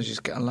 Sometimes you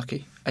just get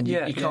unlucky and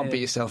you can't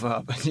beat yourself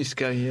up and you just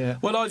go,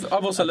 Well, I've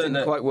also learned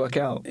that quite work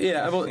out.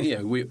 Yeah,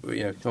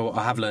 what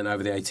I have learned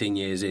over the 18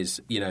 years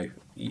is, you know,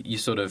 you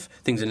sort of,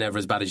 things are never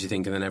as bad as you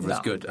think and they're never as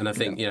good. And I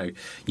think, you know,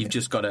 you've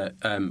just got to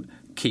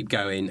keep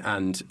going.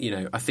 And, you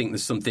know, I think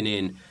there's something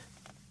in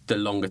the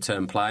longer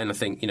term play. And I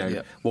think, you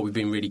know, what we've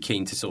been really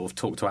keen to sort of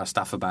talk to our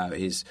staff about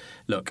is,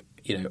 look,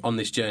 you know, on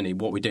this journey,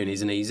 what we're doing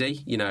isn't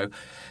easy. You know,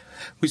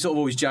 we sort of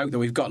always joke that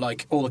we've got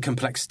like all the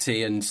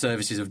complexity and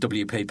services of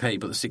WPP,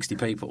 but there's 60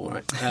 people,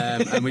 right?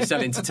 And we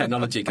sell into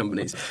technology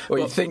companies.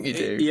 You think you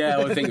do? Yeah,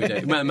 I think we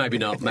do. Well, maybe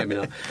not.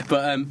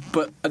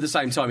 But at the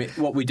same time,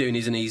 what we're doing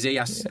isn't easy.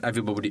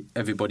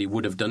 Everybody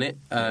would have done it.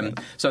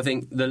 So I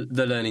think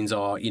the learnings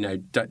are, you know,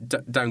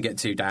 don't get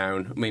too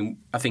down. I mean,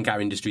 I think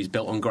our industry is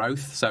built on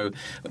growth. So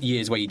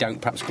years where you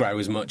don't perhaps grow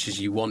as much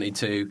as you wanted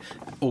to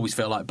always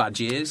feel like bad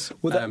years.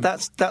 Well,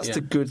 that's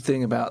the good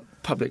thing about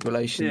public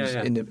relations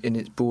in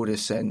its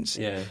broadest sense.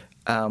 Yeah.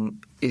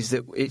 Is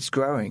that it's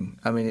growing?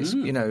 I mean, it's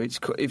you know, it's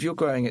if you're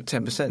growing at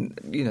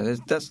 10%, you know,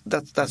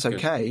 that's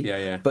okay.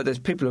 Yeah. But there's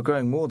people who are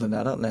growing more than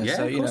that, aren't there? Yeah,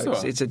 so you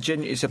know,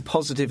 it's a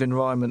positive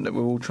environment that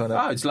we're all trying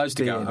to. Oh, it's loads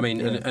to go. I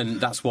mean,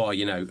 and that's why,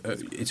 you know,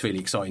 it's really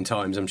exciting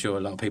times. I'm sure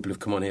a lot of people who've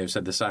come on here have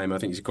said the same. I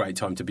think it's a great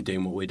time to be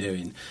doing what we're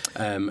doing.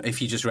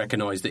 If you just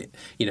recognise that,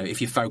 you know,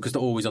 if you're focused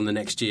always on the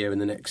next year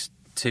and the next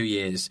 2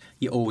 years,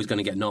 you're always going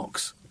to get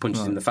knocks,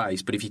 punches in the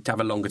face. But if you have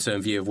a longer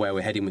term view of where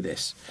we're heading with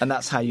this, and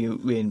that's how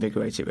you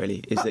reinvigorate it,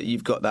 really, is that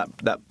you've got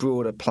that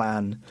broader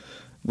plan,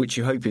 which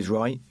you hope is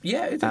right.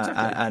 Yeah, exactly.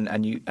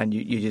 And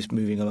you're just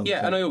moving along.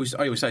 Yeah, and I always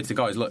say to the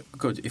guys, look,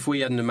 good, if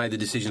we hadn't made the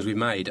decisions we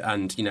made,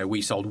 and you know,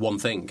 we sold one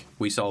thing,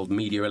 we sold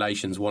media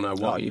relations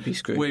 101. Oh, you'd be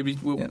screwed.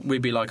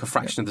 We'd be like a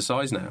fraction of the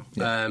size now.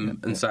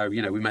 And so,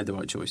 you know, we made the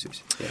right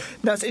choices. Yeah.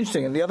 That's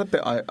interesting. And the other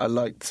bit I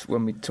liked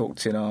when we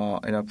talked in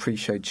our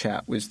pre-show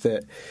chat was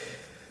that,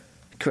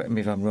 correct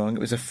me if I'm wrong, it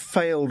was a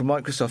failed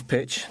Microsoft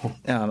pitch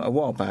a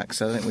while back,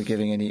 so I don't think we're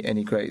giving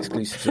any great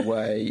exclusives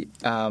away,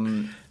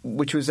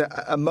 which was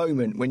a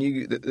moment when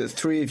the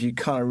three of you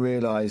kind of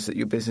realised that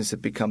your business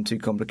had become too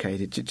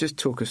complicated. Just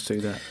talk us through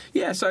that.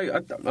 Yeah,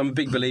 so I'm a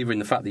big believer in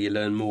the fact that you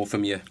learn more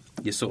from your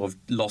sort of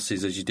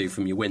losses as you do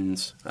from your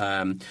wins.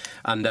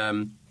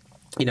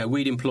 You know,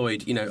 we'd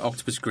employed, you know,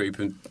 Octopus Group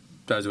and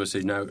those of us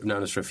who've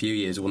known us for a few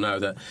years will know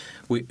that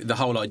the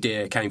whole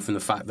idea came from the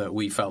fact that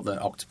we felt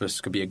that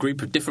Octopus could be a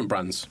group of different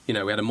brands. We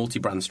had a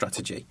multi-brand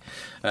strategy.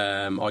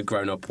 I'd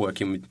grown up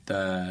working with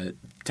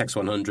Tex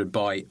 100,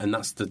 Byte, and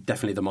that's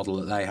definitely the model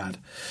that they had.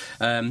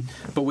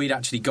 But we'd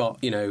actually got,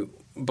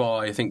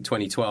 by I think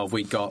 2012,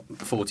 we'd got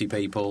 40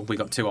 people. We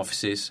got 2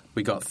 offices.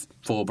 We got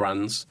 4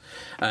 brands.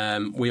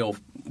 We all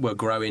were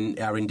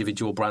growing our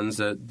individual brands.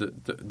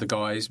 The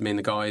guys, me and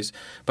the guys.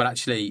 But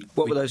actually,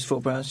 what were those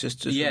 4 brands?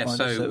 Just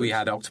so we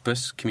had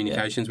Octopus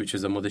Communications, which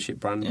was a mothership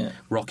brand. Yeah.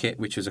 Rocket,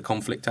 which was a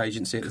conflict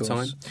agency at the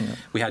time. Yeah.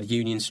 We had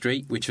Union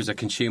Street, which was a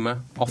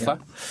consumer offer,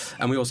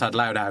 and we also had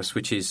Loudhouse,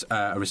 which is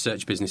a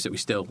research business that we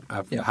still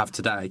have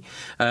today.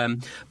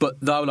 But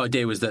the whole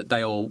idea was that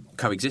they all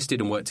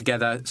coexisted and worked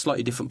together,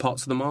 slightly different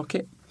parts of the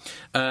market.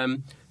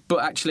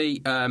 But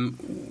actually,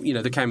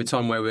 there came a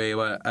time where we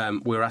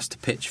were asked to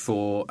pitch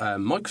for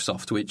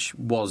Microsoft, which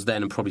was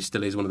then and probably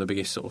still is one of the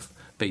biggest sort of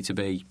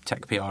B2B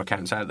tech PR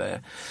accounts out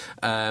there,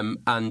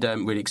 and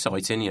really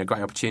exciting,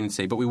 great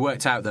opportunity. But we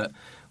worked out that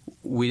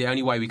the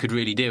only way we could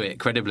really do it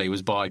credibly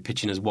was by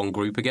pitching as one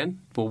group again,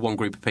 or one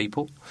group of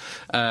people.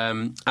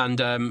 And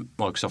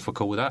Microsoft were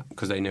cool with that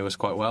because they knew us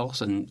quite well,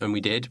 and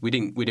we did. We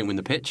didn't win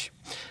the pitch,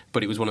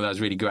 but it was one of those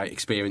really great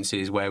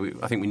experiences where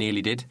I think we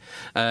nearly did.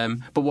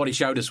 But what it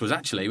showed us was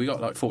actually we got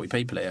like 40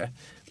 people here.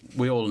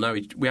 We all know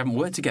we haven't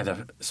worked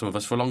together, some of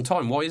us, for a long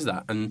time. Why is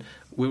that? And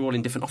we were all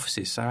in different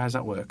offices, so how does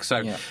that work?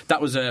 So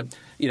that was at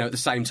the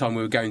same time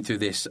we were going through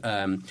this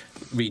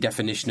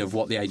redefinition of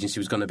what the agency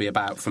was going to be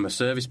about from a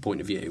service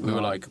point of view. We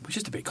were like, we're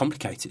just a bit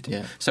complicated.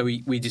 Yeah. So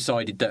we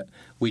decided that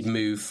we'd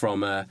move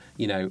from a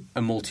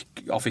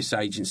multi-office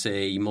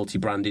agency,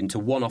 multi-brand into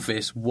one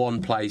office,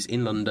 one place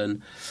in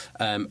London,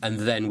 and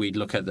then we'd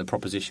look at the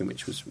proposition,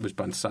 which was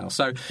brand sales.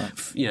 So,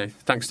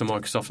 thanks to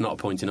Microsoft not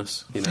appointing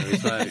us,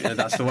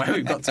 that's the way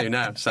we've got to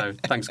now. So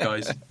thanks,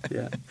 guys.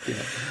 Yeah.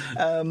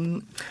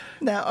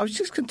 Now, I was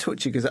just going to talk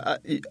to you because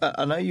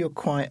I know you're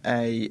quite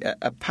a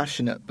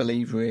passionate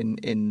believer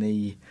in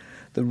the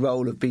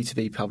role of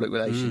B2B public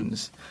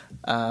relations.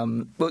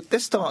 Well,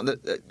 let's start.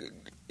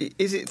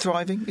 Is it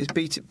thriving? Is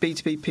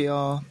B2B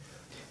PR?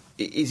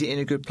 Is it in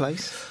a good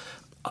place?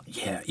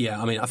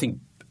 Yeah. I mean, I think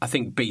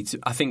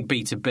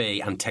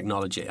B2B and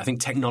technology. I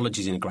think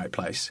technology is in a great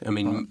place. I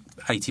mean,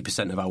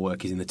 80% of our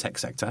work is in the tech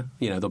sector.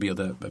 There'll be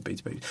other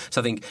B2B.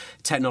 So I think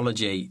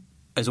technology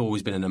has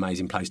always been an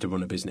amazing place to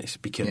run a business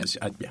because,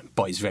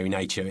 by its very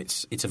nature,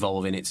 it's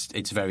evolving,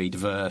 it's very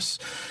diverse.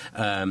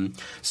 And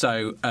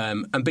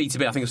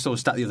B2B, I think I saw a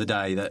stat the other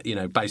day that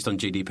based on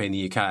GDP in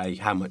the UK,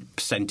 how much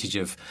percentage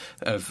of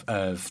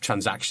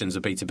transactions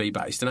are B2B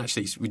based, and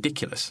actually it's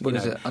ridiculous. What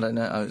is it? I don't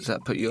know. Does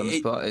that put you on the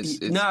spot?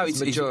 It's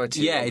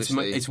majority.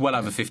 It's well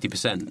over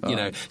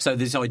 50%. So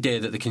this idea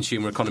that the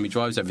consumer economy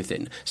drives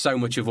everything. So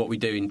much of what we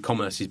do in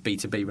commerce is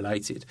B2B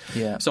related.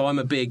 Yeah. So I'm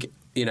a big.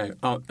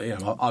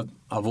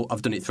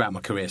 I've done it throughout my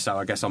career, so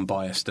I guess I'm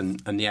biased, and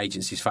the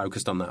agency's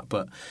focused on that.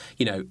 But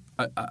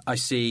I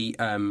see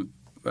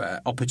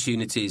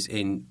opportunities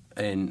in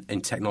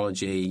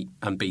technology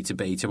and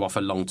B2B to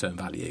offer long-term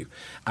value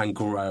and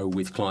grow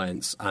with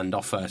clients and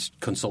offer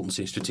consultancy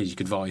and strategic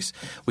advice,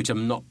 which I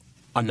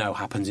know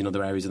happens in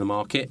other areas of the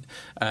market,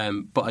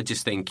 but I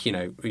just think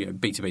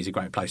B2B is a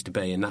great place to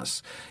be, and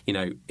that's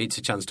it's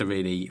a chance to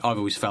really. I've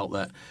always felt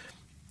that.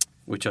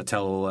 Which I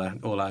tell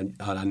all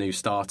our new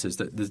starters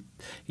that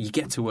you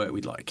get to work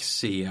with like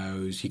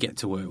CEOs, you get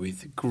to work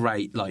with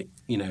great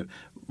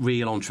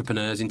real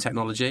entrepreneurs in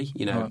technology.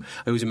 I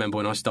always remember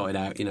when I started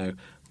out,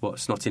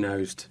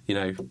 snotty-nosed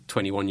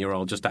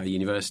 21-year-old just out of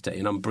university,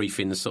 and I'm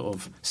briefing the sort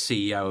of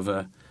CEO of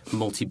a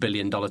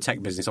multi-billion-dollar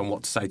tech business on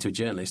what to say to a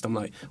journalist. I'm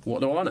like,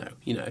 what do I know?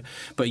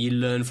 But you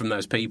learn from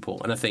those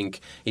people, and I think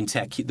in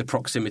tech the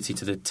proximity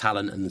to the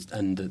talent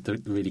and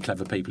the really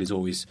clever people is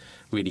always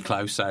really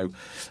close. So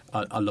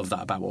I love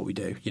that about what we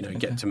do.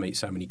 Get to meet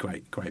so many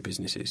great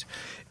businesses.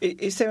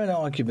 Is there an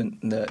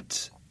argument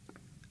that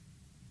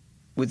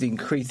with the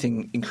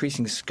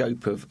increasing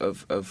scope of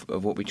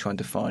what we try and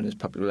define as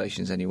public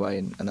relations anyway,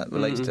 and that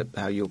relates to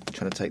how you're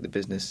trying to take the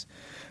business,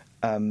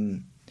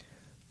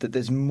 that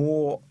there's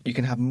more, you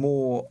can have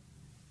more,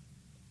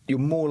 you're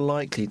more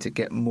likely to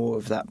get more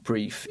of that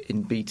brief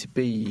in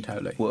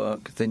B2B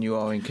work than you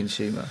are in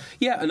consumer.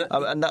 Yeah,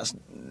 and that's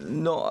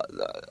not,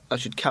 I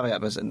should caveat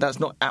this, and that's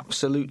not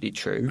absolutely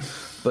true,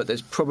 but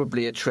there's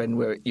probably a trend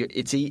where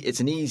it's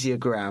an easier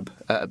grab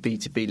at a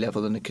B2B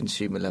level than a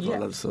consumer level, I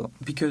would have thought.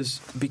 Because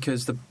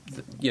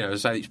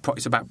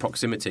it's about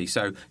proximity.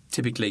 So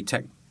typically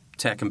tech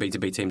and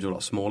B2B teams are a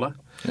lot smaller.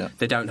 Yeah.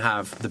 They don't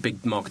have the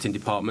big marketing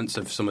departments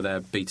of some of their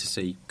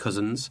B2C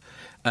cousins.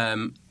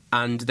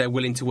 And they're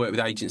willing to work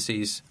with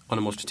agencies on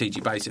a more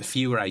strategic basis,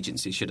 fewer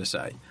agencies, should I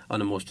say, on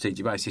a more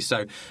strategic basis.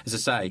 So, as I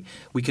say,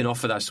 we can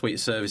offer that suite of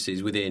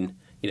services within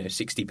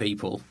 60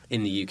 people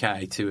in the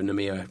UK to an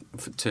EMEA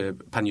to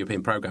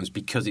pan-European programs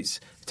because it's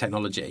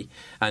technology.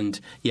 And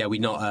we're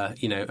not a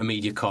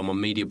MediaCom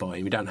on media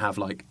buying. We don't have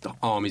like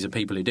armies of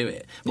people who do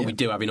it, but we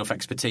do have enough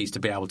expertise to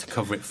be able to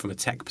cover it from a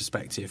tech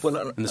perspective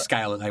and the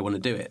scale that they want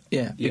to do it.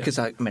 Yeah, because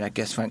I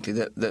guess frankly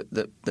that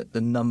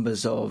the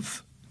numbers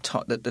of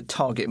the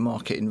target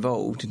market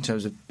involved in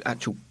terms of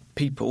actual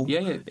people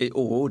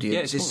or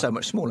audience is so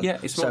much smaller. Yeah,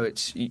 it's smaller.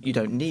 So you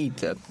don't need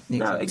the...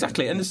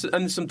 exactly. And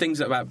there's some things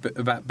about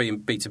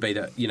being B2B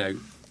that,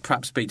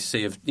 perhaps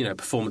B2C of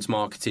performance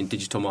marketing,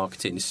 digital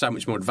marketing is so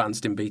much more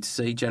advanced in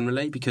B2C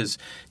generally because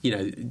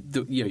you're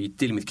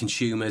dealing with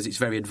consumers. It's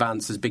very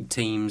advanced. There's big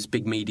teams,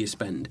 big media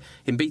spend.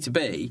 In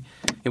B2B,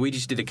 we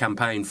just did a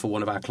campaign for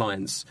one of our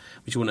clients,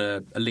 which won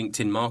a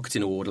LinkedIn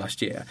Marketing Award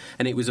last year,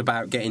 and it was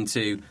about getting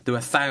to... There were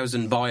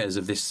 1,000 buyers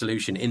of this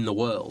solution in the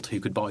world who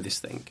could buy this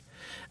thing,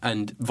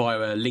 and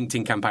via a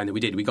LinkedIn campaign that we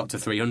did, we got to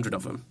 300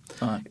 of them.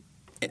 Right.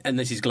 And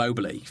this is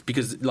globally,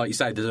 because, like you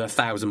say, there's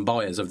 1,000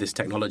 buyers of this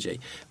technology,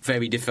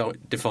 very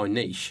defined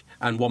niche,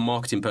 and one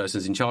marketing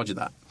person's in charge of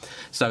that.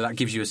 So that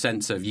gives you a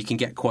sense of you can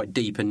get quite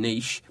deep and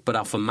niche, but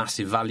offer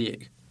massive value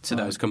to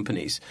those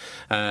companies,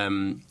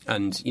 and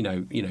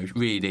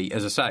really,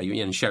 as I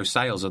say, show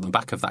sales on the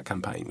back of that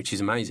campaign, which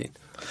is amazing.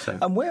 So.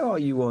 And where are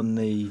you on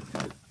the?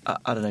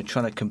 I don't know,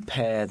 trying to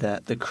compare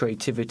the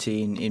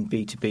creativity in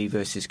B2B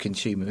versus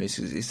consumer?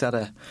 Is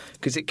that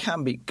because it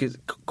can be, because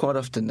quite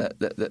often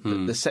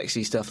the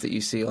sexy stuff that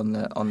you see on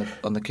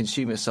the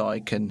consumer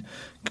side can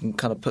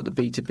kind of put the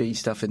B2B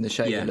stuff in the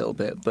shade a little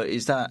bit. But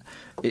is that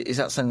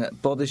something that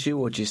bothers you,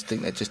 or do you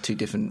think they're just two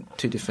different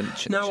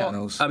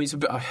channels? I mean,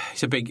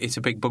 it's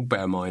a big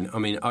bugbear of mine. I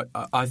mean,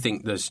 I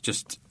think there's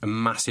just a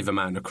massive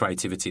amount of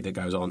creativity that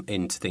goes on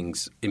into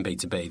things in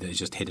B2B that is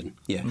just hidden.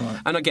 Yeah, right.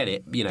 And I get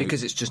it.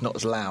 Because it's just not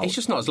as loud. It's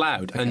just not as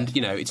loud, okay. And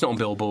it's not on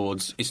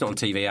billboards, it's not on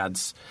TV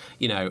ads,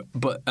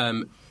 but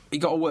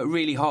you've got to work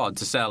really hard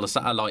to sell a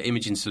satellite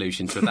imaging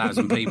solution to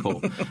 1,000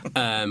 people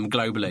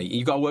globally.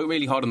 You've got to work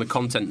really hard on the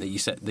content that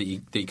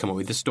you come up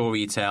with, the story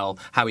you tell,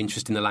 how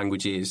interesting the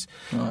language is.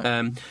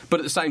 Right.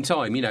 But at the same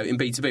time, in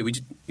B2B,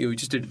 we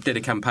just did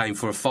a campaign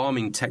for a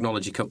farming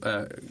technology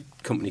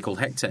company called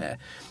Hectare,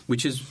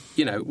 which is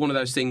one of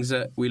those things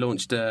that we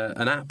launched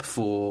an app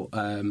for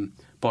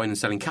buying and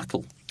selling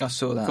cattle. I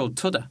saw that. Called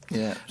Tudder.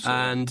 Yeah.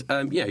 And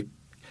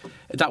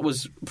that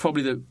was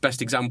probably the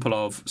best example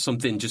of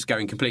something just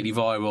going completely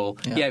viral.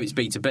 Yeah, it's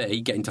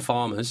B2B, getting to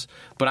farmers,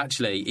 but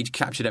actually it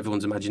captured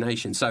everyone's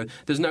imagination. So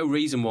there's no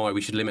reason why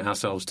we should limit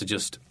ourselves to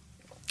just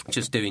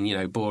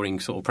doing, boring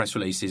sort of press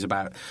releases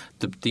about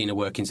the inner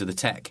workings of the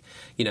tech.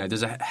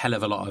 There's a hell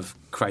of a lot of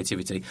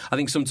creativity. I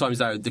think sometimes,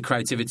 though, the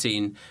creativity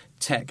in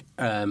tech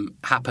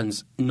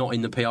happens not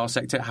in the PR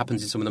sector. It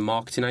happens in some of the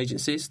marketing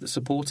agencies that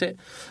support it,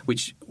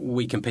 which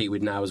we compete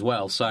with now as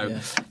well. So,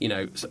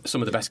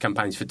 some of the best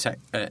campaigns for tech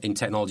in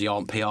technology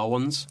aren't PR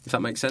ones, if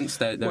that makes sense.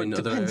 They're in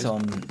other areas.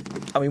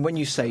 I mean, when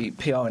you say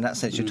PR in that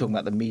sense, you're talking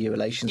about the media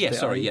relations. Yeah,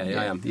 sorry,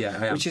 I am.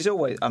 Which is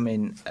always, I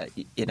mean,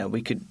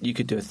 you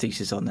could do a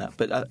thesis on that.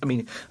 But,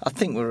 I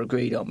think we're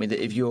agreed, aren't we,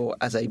 that if you're,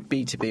 as a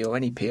B2B or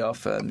any PR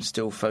firm,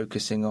 still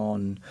focusing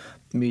on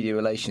media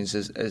relations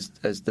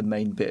as the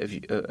main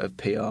bit of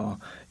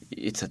PR,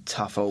 it's a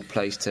tough old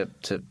place to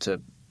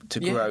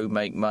grow,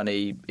 make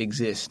money,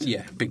 exist.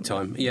 Yeah, big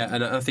time. Yeah,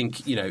 and I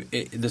think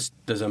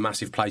there's a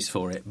massive place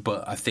for it,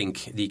 but I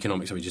think the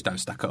economics of it just don't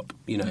stack up.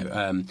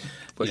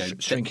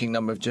 Shrinking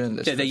number of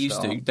journalists. Yeah, they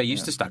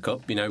used to stack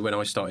up. When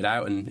I started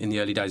out and in the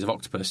early days of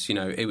Octopus,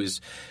 it was,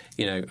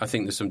 I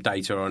think there's some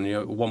data on.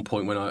 At one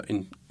point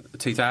in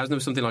 2000 there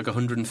was something like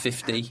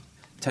 150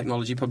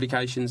 technology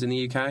publications in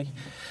the UK.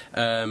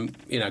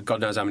 God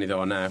knows how many there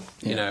are now.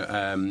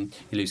 Yeah. You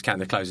lose count,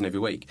 they're closing every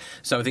week.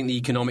 So I think the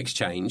economics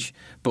change,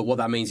 but what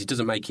that means, it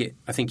doesn't make it,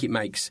 I think it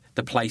makes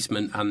the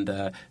placement and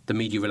the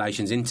media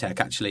relations in tech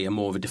actually a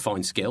more of a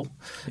defined skill.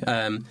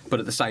 Yeah. But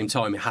at the same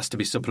time, it has to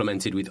be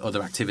supplemented with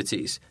other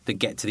activities that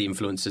get to the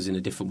influencers in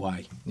a different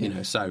way.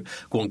 Yeah. So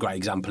one great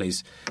example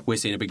is we're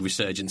seeing a big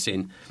resurgence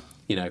in,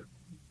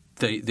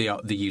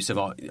 the use of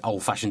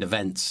old-fashioned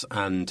events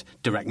and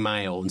direct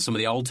mail and some of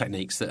the old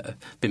techniques that have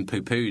been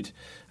poo-pooed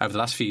over the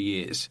last few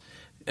years,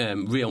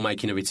 real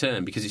making a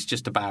return, because it's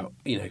just about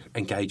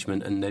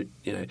engagement, and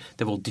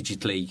they're all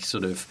digitally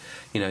sort of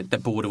they're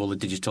bored of all the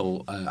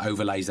digital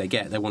overlays they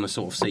get. They want to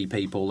sort of see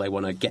people. They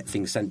want to get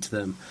things sent to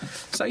them.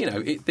 So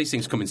these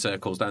things come in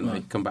circles, don't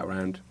they? Come back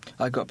round.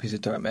 I got a piece of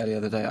direct mail the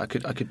other day. I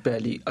couldn't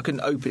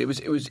open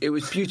it. It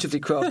was beautifully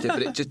crafted,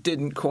 but it just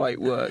didn't quite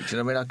work. Do you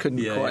know what I mean? I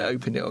couldn't quite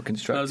open it or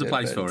construct it. There was a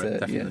place for it,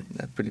 definitely.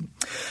 Yeah, brilliant.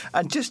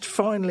 And just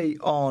finally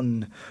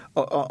on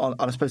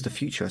I suppose the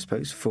future,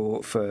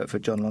 for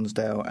John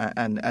Lonsdale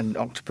and and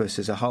Octopus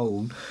as a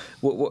whole,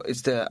 what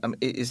is there?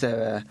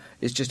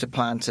 Is just a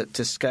plan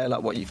to scale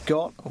up what you've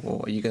got,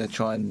 or are you going to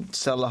try and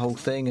sell the whole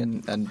thing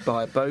and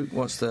buy a boat?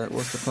 What's the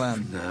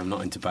plan? No, I'm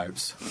not into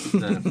boats.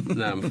 No,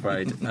 I'm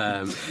afraid.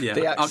 I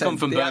come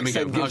from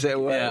Birmingham.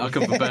 I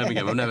come from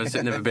Birmingham.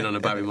 I've never been on a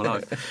boat in my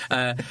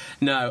life.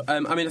 No,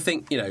 I mean, I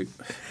think,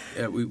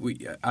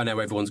 I know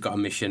everyone's got a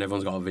mission,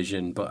 everyone's got a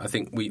vision, but I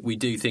think we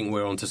do think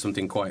we're onto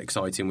something quite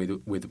exciting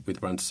with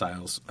Brand to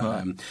Sales,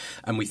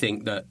 and we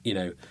think that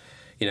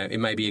it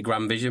may be a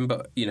grand vision,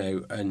 but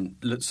and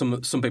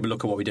some people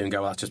look at what we do and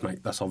go, well,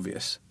 that's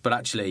obvious, but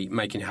actually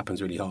making it happen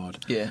is really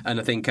hard. Yeah. And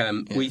I think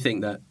we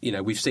think that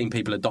we've seen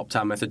people adopt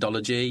our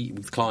methodology.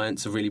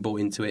 Clients have really bought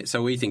into it,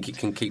 so we think it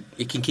can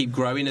keep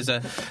growing as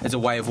a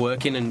way of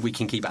working, and we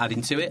can keep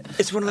adding to it.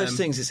 It's one of those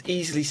things. It's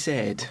easily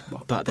said,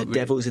 but the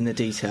devil's in the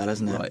detail,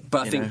 isn't it? Right.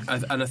 But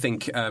I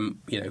think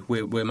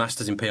we're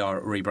masters in PR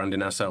at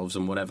rebranding ourselves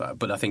and whatever.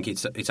 But I think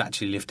it's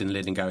actually lifting the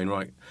lid and going,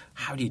 right,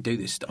 how do you do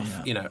this stuff?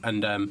 Yeah.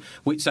 And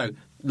so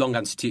long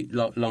answer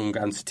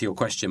to your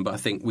question, but I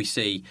think we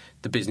see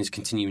the business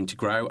continuing to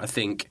grow. I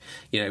think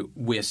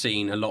we're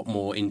seeing a lot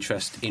more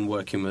interest in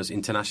working with us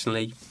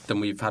internationally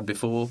than we've had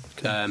before,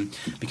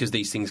 because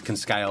these things can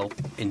scale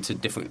into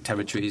different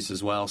territories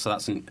as well. So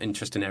that's an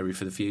interesting area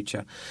for the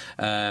future.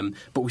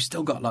 But we've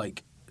still got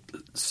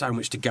so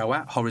much to go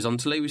at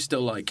horizontally. We're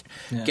still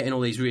getting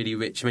all these really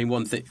rich. I mean,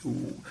 one thing,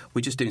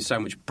 we're just doing so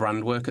much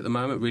brand work at the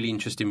moment, really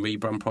interesting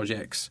rebrand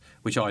projects,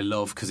 which I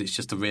love because it's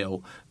just a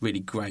really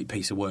great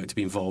piece of work to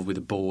be involved with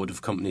a board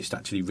of companies to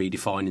actually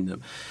redefining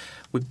them.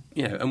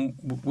 And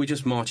we're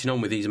just marching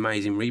on with these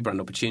amazing rebrand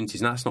opportunities,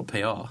 and that's not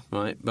PR,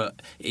 right?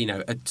 But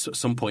at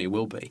some point it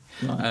will be.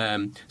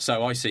 Right.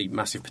 So I see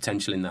massive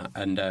potential in that,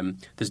 and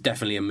there's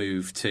definitely a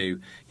move to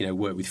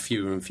work with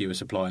fewer and fewer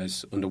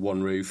suppliers under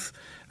one roof,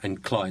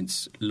 and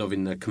clients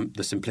loving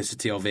the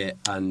simplicity of it,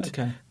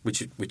 and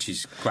which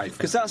is great.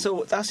 Because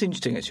that's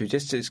interesting actually.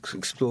 Just to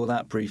explore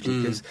that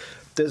briefly, because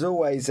there's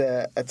always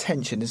a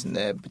tension, isn't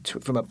there,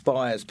 from a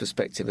buyer's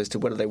perspective as to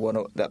whether they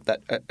want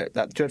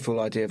that dreadful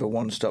idea of a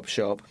one-stop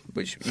shop,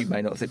 which you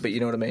may not think, but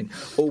you know what I mean.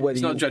 Or whether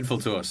it's not dreadful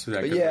to us.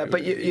 But you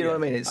know what I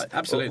mean. It's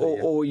absolutely.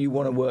 Or you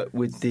want to work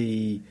with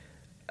a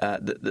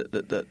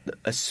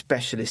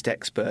specialist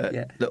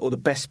expert, or the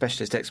best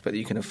specialist expert that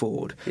you can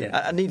afford.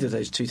 Yeah. And neither of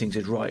those two things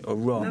is right or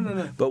wrong.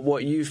 No. But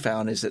what you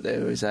found is that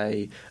there is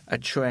a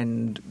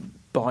trend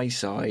buy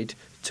side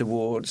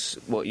towards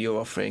what you're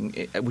offering,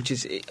 which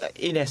is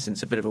in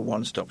essence a bit of a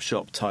one-stop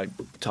shop type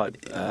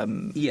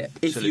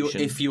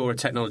solution. If you're a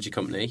technology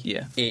company,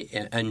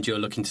 and you're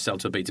looking to sell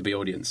to a B2B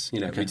audience,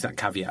 it's that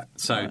caveat.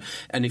 So,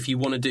 and if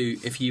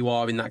you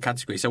are in that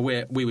category, so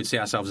we would see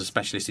ourselves as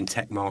specialists in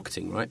tech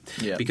marketing, right?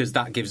 Yeah. Because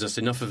that gives us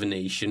enough of a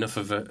niche, enough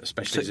of a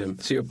specialism.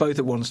 So you're both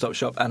a one-stop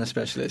shop and a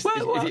specialist.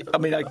 I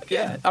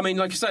mean,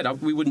 like I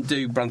said, we wouldn't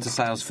do Brand to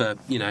Sales for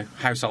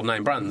household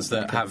name brands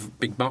that have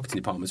big marketing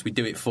departments. We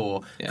do it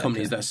for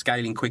companies that are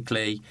scaling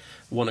quickly,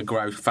 want to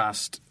grow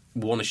fast,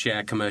 want to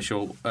share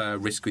commercial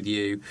risk with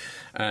you,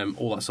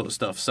 all that sort of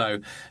stuff. So,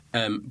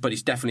 but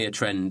it's definitely a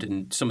trend,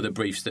 and some of the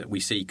briefs that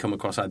we see come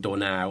across our door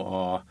now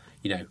are,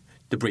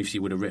 the briefs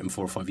you would have written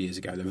 4 or 5 years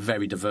ago. They're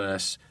very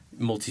diverse,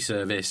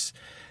 multi-service.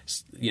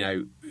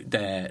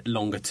 They're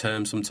longer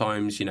term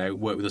sometimes.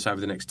 Work with us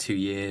over the next 2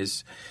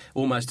 years,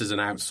 almost as an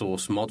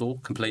outsource model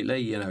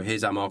completely.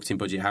 Here's our marketing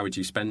budget. How would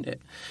you spend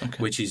it?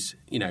 Which is,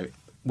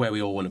 where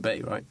we all want to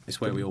be, right? It's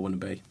where we all want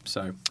to be.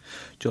 So,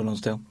 John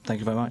Lonsdale,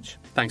 thank you very much.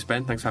 Thanks,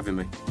 Ben. Thanks for having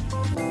me.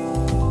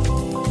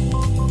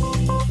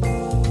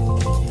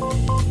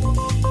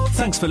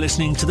 Thanks for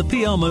listening to the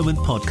PR Moment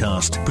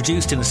podcast,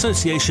 produced in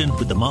association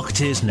with the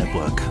Marketeers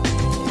Network.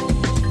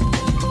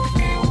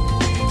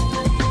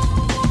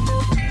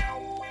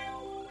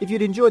 If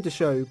you'd enjoyed the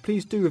show,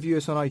 please do review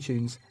us on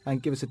iTunes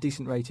and give us a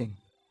decent rating.